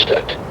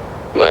gemeistert.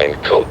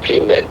 Mein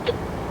Kompliment.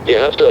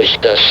 Ihr habt euch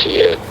das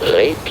hier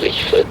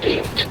redlich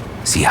verdient.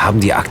 Sie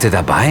haben die Akte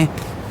dabei?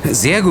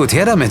 Sehr gut,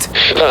 her damit.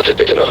 Wartet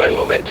bitte noch einen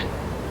Moment.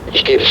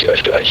 Ich gebe sie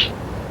euch gleich.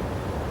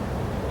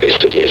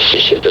 Bist du dir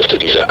sicher, dass du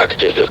diese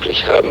Akte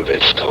wirklich haben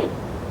willst, Tom?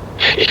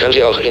 Ich kann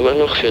sie auch immer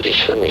noch für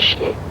dich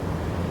vernichten.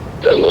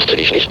 Dann musst du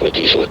dich nicht mit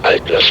diesen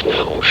Altlasten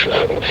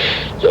herumschlagen.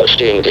 Dort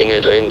stehen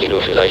Dinge drin, die du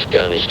vielleicht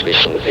gar nicht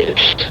wissen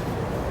willst.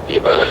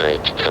 Die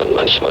Wahrheit kann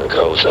manchmal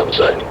grausam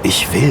sein.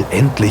 Ich will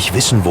endlich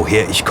wissen,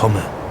 woher ich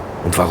komme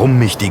und warum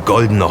mich die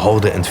Goldene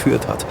Horde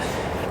entführt hat.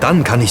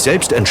 Dann kann ich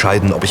selbst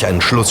entscheiden, ob ich einen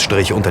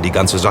Schlussstrich unter die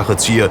ganze Sache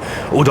ziehe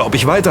oder ob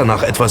ich weiter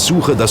nach etwas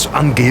suche, das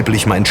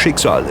angeblich mein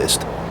Schicksal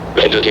ist.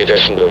 Wenn du dir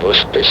dessen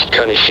bewusst bist,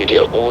 kann ich sie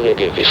dir ohne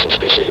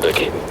Gewissensbisse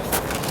übergeben.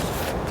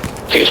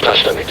 Viel Spaß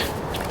damit.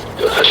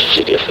 Du hast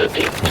sie dir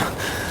verdient.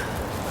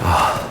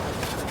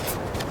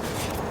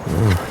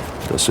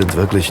 Das sind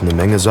wirklich eine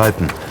Menge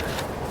Seiten.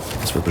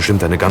 Das wird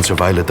bestimmt eine ganze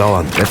Weile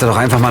dauern. Blätter doch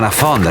einfach mal nach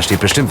vorn, da steht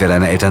bestimmt, wer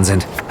deine Eltern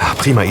sind.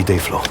 Prima Idee,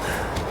 Flo.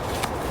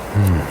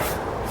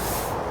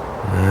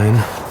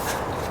 Nein.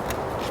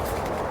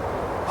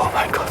 Oh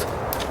mein Gott.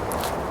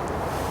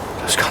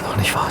 Das kann doch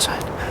nicht wahr sein.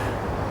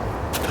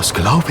 Das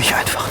glaube ich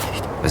einfach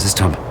nicht. Was ist,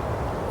 Tom?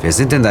 Wer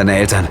sind denn deine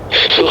Eltern?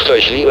 Sucht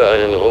euch lieber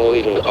einen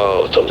ruhigen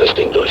Ort, um das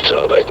Ding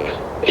durchzuarbeiten.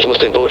 Ich muss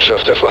den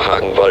Botschafter vor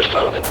Hagen-Wolf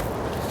warnen.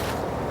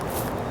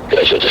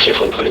 Gleich wird es hier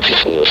von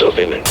Polizisten nur so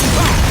wimmeln.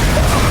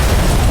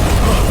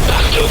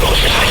 Ach du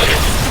große Scheiße.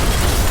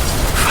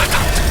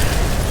 Verdammt.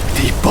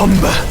 Die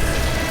Bombe.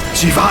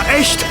 Sie war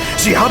echt.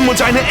 Sie haben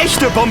uns eine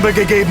echte Bombe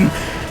gegeben.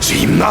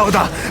 Sie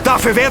Mörder.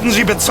 Dafür werden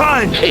Sie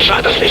bezahlen. Ich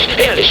war das nicht.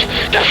 Ehrlich.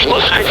 Das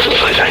muss ein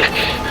Zufall sein.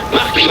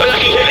 Macht lieber, dass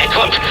ihr hier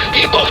wegkommt.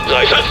 Die buchten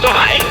euch sonst noch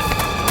ein.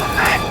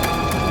 Nein.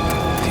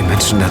 Die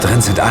Menschen da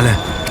drin sind alle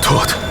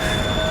tot.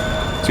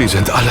 Sie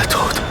sind alle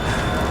tot.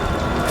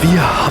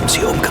 Wir haben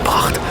sie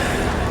umgebracht.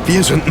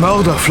 Wir sind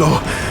Mörder, Flo.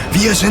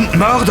 Wir sind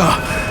Mörder.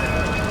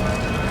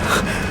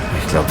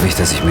 Ich glaube nicht,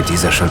 dass ich mit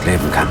dieser Schuld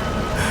leben kann.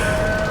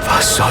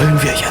 Was sollen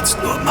wir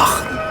jetzt nur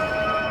machen?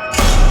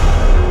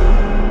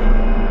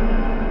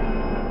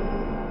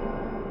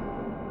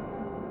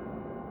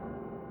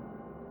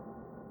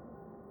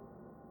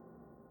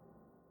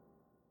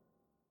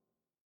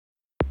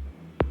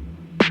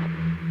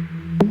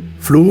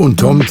 Flo und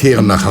Tom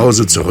kehren nach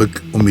Hause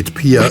zurück, um mit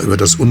Pia über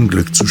das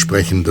Unglück zu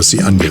sprechen, das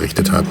sie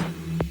angerichtet haben.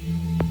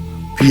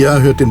 Pia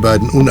hört den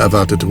beiden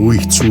unerwartet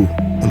ruhig zu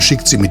und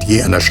schickt sie mit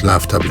je einer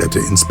Schlaftablette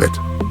ins Bett.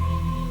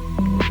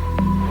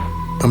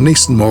 Am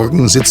nächsten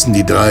Morgen sitzen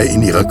die drei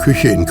in ihrer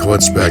Küche in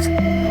Kreuzberg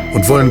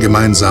und wollen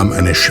gemeinsam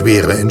eine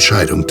schwere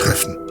Entscheidung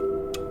treffen.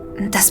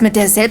 Das mit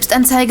der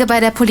Selbstanzeige bei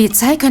der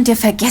Polizei könnt ihr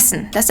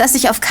vergessen. Das lasse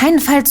ich auf keinen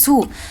Fall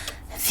zu.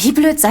 Wie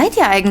blöd seid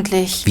ihr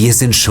eigentlich? Wir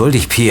sind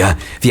schuldig, Pia.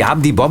 Wir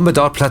haben die Bombe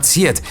dort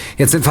platziert.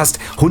 Jetzt sind fast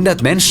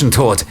 100 Menschen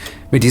tot.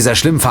 Mit dieser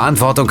schlimmen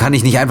Verantwortung kann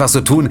ich nicht einfach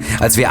so tun,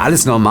 als wäre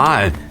alles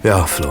normal.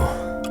 Ja, Flo.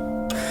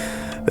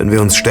 Wenn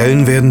wir uns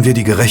stellen, werden wir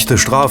die gerechte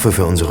Strafe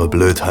für unsere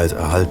Blödheit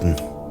erhalten.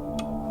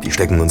 Die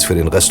stecken uns für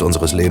den Rest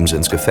unseres Lebens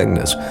ins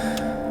Gefängnis.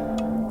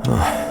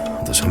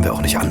 Das haben wir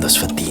auch nicht anders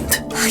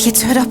verdient. Ach,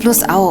 jetzt hör doch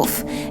bloß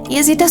auf.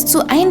 Ihr seht das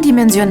zu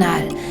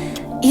eindimensional.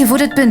 Ihr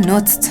wurdet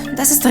benutzt.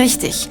 Das ist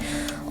richtig.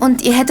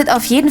 Und ihr hättet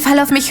auf jeden Fall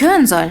auf mich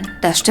hören sollen.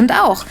 Das stimmt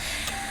auch.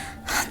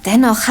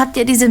 Dennoch habt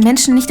ihr diese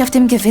Menschen nicht auf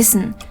dem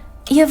Gewissen.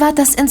 Ihr wart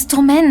das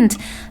Instrument,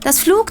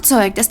 das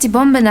Flugzeug, das die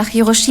Bombe nach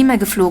Hiroshima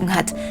geflogen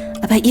hat.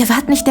 Aber ihr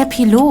wart nicht der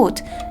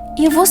Pilot.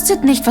 Ihr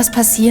wusstet nicht, was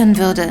passieren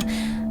würde.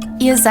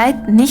 Ihr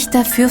seid nicht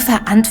dafür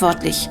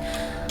verantwortlich.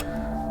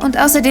 Und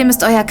außerdem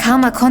ist euer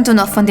Karma-Konto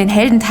noch von den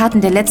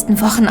Heldentaten der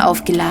letzten Wochen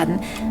aufgeladen.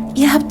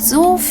 Ihr habt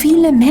so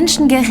viele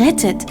Menschen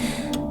gerettet.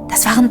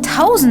 Das waren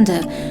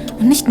Tausende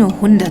und nicht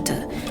nur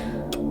Hunderte.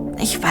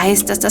 Ich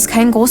weiß, dass das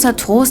kein großer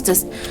Trost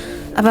ist,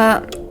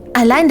 aber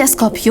allein der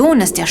Skorpion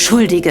ist der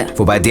Schuldige.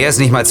 Wobei der es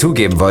nicht mal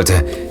zugeben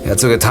wollte. Er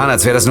hat so getan,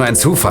 als wäre das nur ein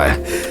Zufall.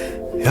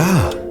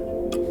 Ja,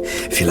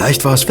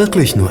 Vielleicht war es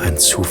wirklich nur ein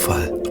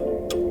Zufall.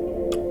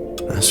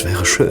 Das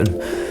wäre schön.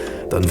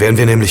 Dann wären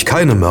wir nämlich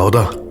keine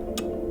Mörder.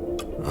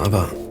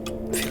 Aber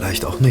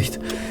vielleicht auch nicht.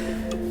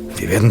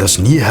 Wir werden das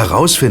nie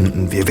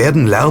herausfinden. Wir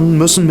werden lernen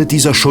müssen, mit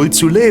dieser Schuld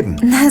zu leben.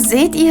 Na,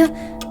 seht ihr?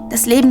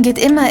 Das Leben geht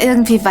immer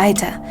irgendwie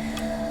weiter.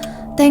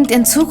 Denkt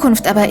in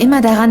Zukunft aber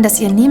immer daran, dass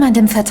ihr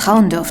niemandem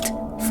vertrauen dürft.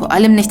 Vor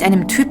allem nicht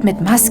einem Typ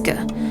mit Maske.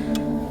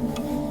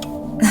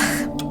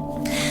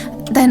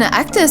 Deine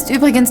Akte ist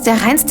übrigens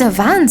der reinste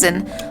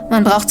Wahnsinn.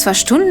 Man braucht zwar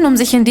Stunden, um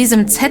sich in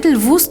diesem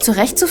Zettelwust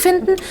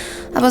zurechtzufinden,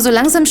 aber so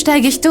langsam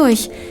steige ich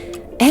durch.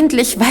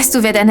 Endlich weißt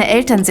du, wer deine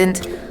Eltern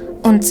sind.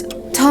 Und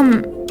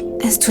Tom,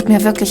 es tut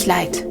mir wirklich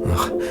leid.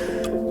 Ach,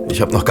 ich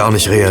habe noch gar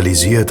nicht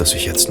realisiert, dass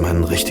ich jetzt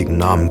meinen richtigen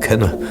Namen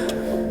kenne.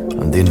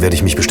 An den werde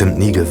ich mich bestimmt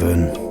nie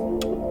gewöhnen.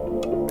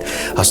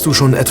 Hast du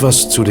schon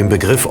etwas zu dem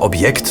Begriff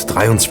Objekt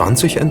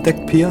 23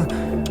 entdeckt, Pia?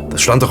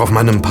 Das stand doch auf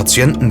meinem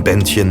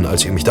Patientenbändchen,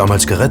 als ihr mich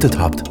damals gerettet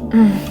habt.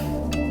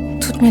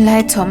 Tut mir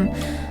leid, Tom.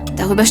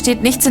 Darüber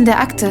steht nichts in der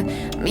Akte.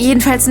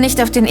 Jedenfalls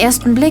nicht auf den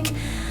ersten Blick.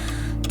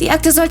 Die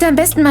Akte sollte am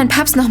besten mein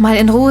Papst noch mal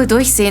in Ruhe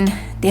durchsehen.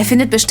 Der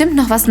findet bestimmt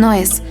noch was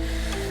Neues.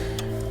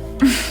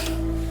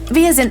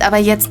 Wir sind aber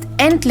jetzt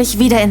endlich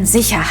wieder in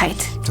Sicherheit.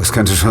 Das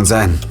könnte schon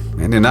sein.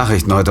 In den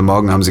Nachrichten heute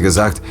Morgen haben sie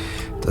gesagt,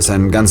 dass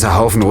ein ganzer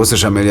Haufen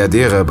russischer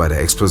Milliardäre bei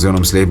der Explosion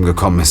ums Leben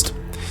gekommen ist.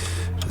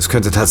 Es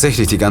könnte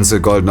tatsächlich die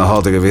ganze goldene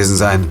Horde gewesen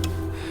sein.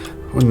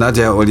 Und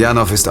Nadja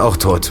Ulyanov ist auch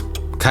tot.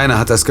 Keiner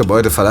hat das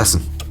Gebäude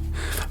verlassen.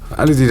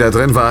 Alle, die da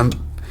drin waren,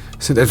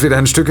 sind entweder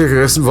in Stücke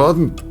gerissen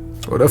worden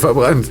oder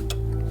verbrannt.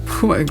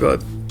 Oh mein Gott.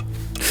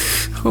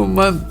 Oh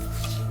Mann.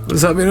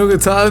 Was haben wir nur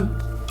getan?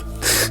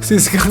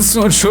 Diese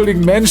ganzen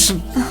unschuldigen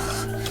Menschen.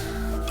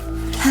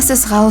 Lass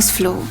es raus,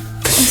 Flo.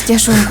 Ist ja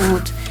schon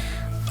gut.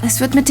 Es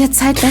wird mit der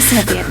Zeit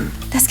besser werden.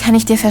 Das kann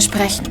ich dir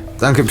versprechen.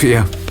 Danke,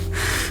 Pia.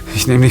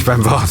 Ich nehme dich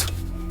beim Wort.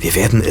 Wir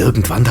werden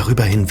irgendwann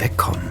darüber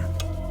hinwegkommen.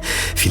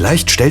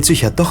 Vielleicht stellt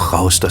sich ja doch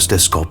raus, dass der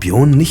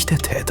Skorpion nicht der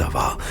Täter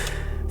war.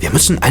 Wir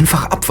müssen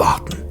einfach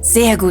abwarten.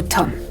 Sehr gut,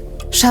 Tom.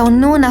 Schau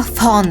nur nach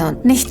vorne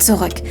und nicht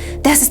zurück.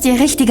 Das ist die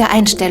richtige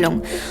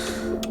Einstellung.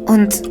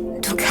 Und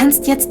du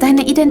kannst jetzt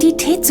deine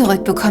Identität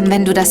zurückbekommen,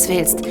 wenn du das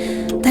willst.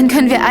 Dann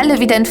können wir alle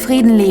wieder in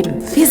Frieden leben.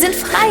 Wir sind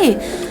frei.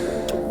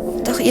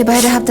 Doch ihr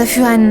beide habt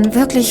dafür einen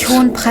wirklich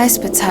hohen Preis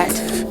bezahlt.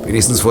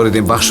 Wenigstens wurde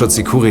dem Wachschutz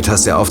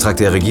Securitas der Auftrag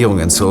der Regierung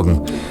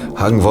entzogen.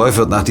 Hagen Wolf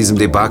wird nach diesem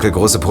Debakel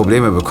große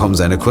Probleme bekommen,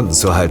 seine Kunden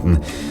zu halten.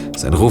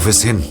 Sein Ruf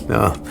ist hin.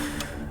 Ja,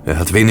 er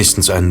hat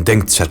wenigstens einen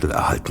Denkzettel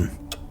erhalten.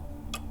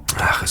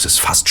 Ach, es ist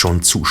fast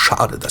schon zu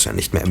schade, dass er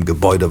nicht mehr im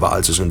Gebäude war,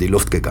 als es in die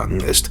Luft gegangen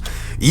ist.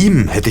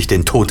 Ihm hätte ich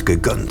den Tod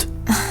gegönnt.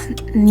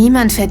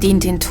 Niemand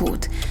verdient den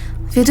Tod.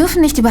 Wir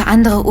dürfen nicht über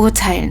andere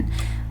urteilen.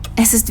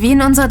 Es ist wie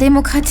in unserer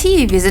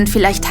Demokratie. Wir sind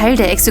vielleicht Teil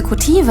der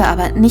Exekutive,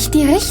 aber nicht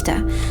die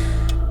Richter.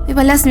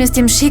 Überlassen wir es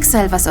dem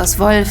Schicksal, was aus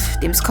Wolf,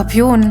 dem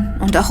Skorpion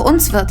und auch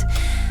uns wird.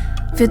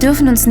 Wir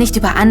dürfen uns nicht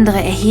über andere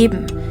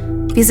erheben.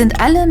 Wir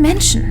sind alle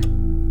Menschen.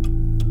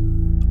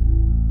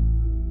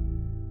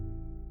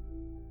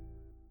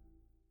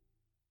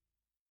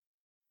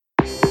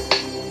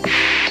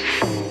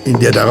 In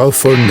der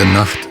darauffolgenden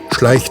Nacht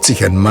schleicht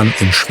sich ein Mann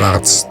in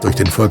Schwarz durch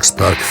den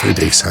Volkspark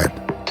Friedrichshain.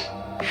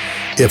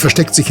 Er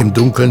versteckt sich im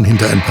Dunkeln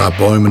hinter ein paar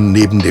Bäumen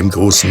neben dem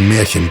großen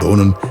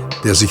Märchenbrunnen,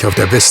 der sich auf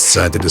der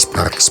Westseite des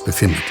Parks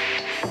befindet.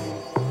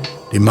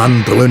 Dem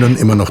Mann dröhnen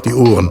immer noch die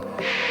Ohren,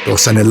 doch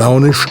seine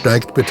Laune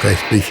steigt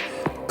beträchtlich,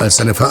 als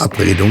seine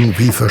Verabredung,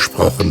 wie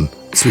versprochen,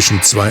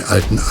 zwischen zwei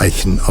alten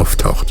Eichen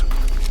auftaucht.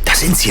 Da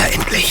sind Sie ja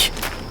endlich.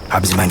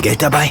 Haben Sie mein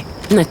Geld dabei?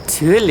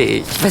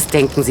 Natürlich. Was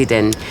denken Sie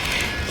denn?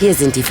 Hier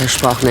sind die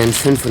versprochenen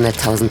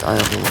 500.000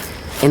 Euro.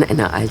 In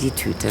einer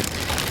Aldi-Tüte.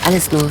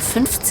 Alles nur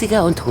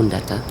 50er und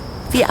 100er.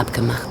 Wie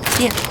abgemacht.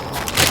 Hier.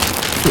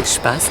 Viel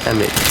Spaß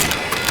damit.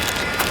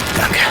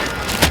 Danke.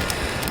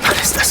 Mann,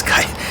 ist das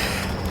geil.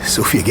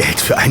 So viel Geld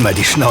für einmal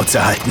die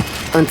Schnauze halten.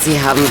 Und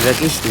Sie haben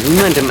wirklich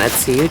niemandem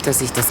erzählt,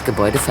 dass ich das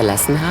Gebäude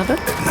verlassen habe?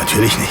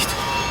 Natürlich nicht.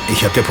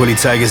 Ich habe der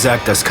Polizei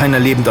gesagt, dass keiner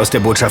lebend aus der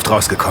Botschaft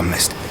rausgekommen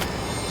ist.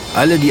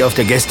 Alle, die auf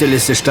der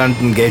Gästeliste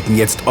standen, gelten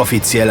jetzt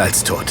offiziell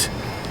als tot.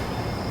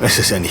 Es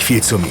ist ja nicht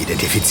viel zum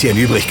Identifizieren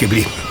übrig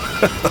geblieben.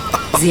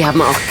 Sie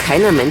haben auch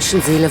keiner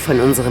Menschenseele von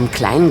unserem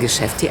kleinen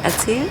Geschäft hier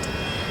erzählt?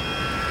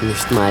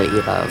 Nicht mal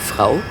Ihrer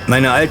Frau?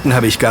 Meiner Alten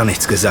habe ich gar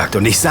nichts gesagt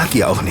und ich sag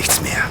ihr auch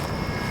nichts mehr.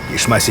 Die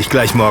schmeiß ich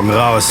gleich morgen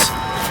raus.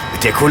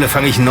 Mit der Kohle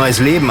fange ich ein neues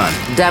Leben an.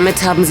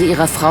 Damit haben Sie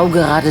Ihrer Frau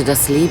gerade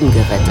das Leben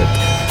gerettet.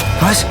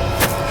 Was?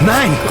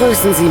 Nein!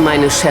 Grüßen Sie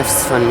meine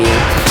Chefs von mir.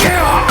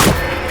 Ja.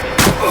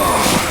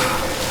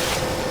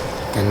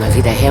 Dann mal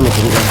wieder her mit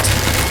dem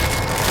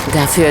Geld.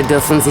 Dafür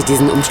dürfen Sie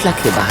diesen Umschlag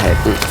hier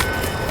behalten.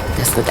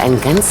 Das wird ein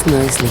ganz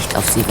neues Licht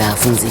auf Sie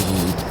werfen, Sie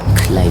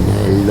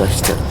kleine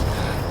Leuchte.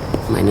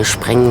 Meine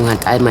Sprengung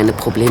hat all meine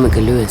Probleme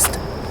gelöst.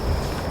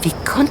 Wie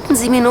konnten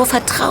Sie mir nur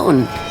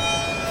vertrauen?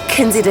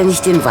 Kennen Sie denn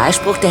nicht den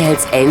Wahlspruch der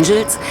Hells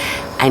Angels?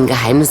 Ein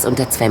Geheimnis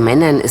unter zwei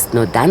Männern ist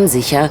nur dann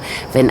sicher,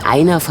 wenn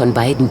einer von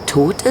beiden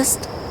tot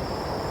ist?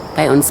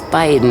 Bei uns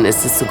beiden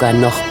ist es sogar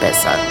noch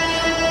besser.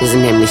 Wir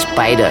sind nämlich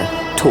beide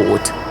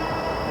tot.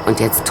 Und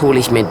jetzt hole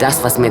ich mir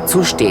das, was mir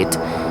zusteht.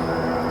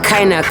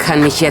 Keiner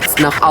kann mich jetzt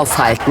noch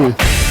aufhalten.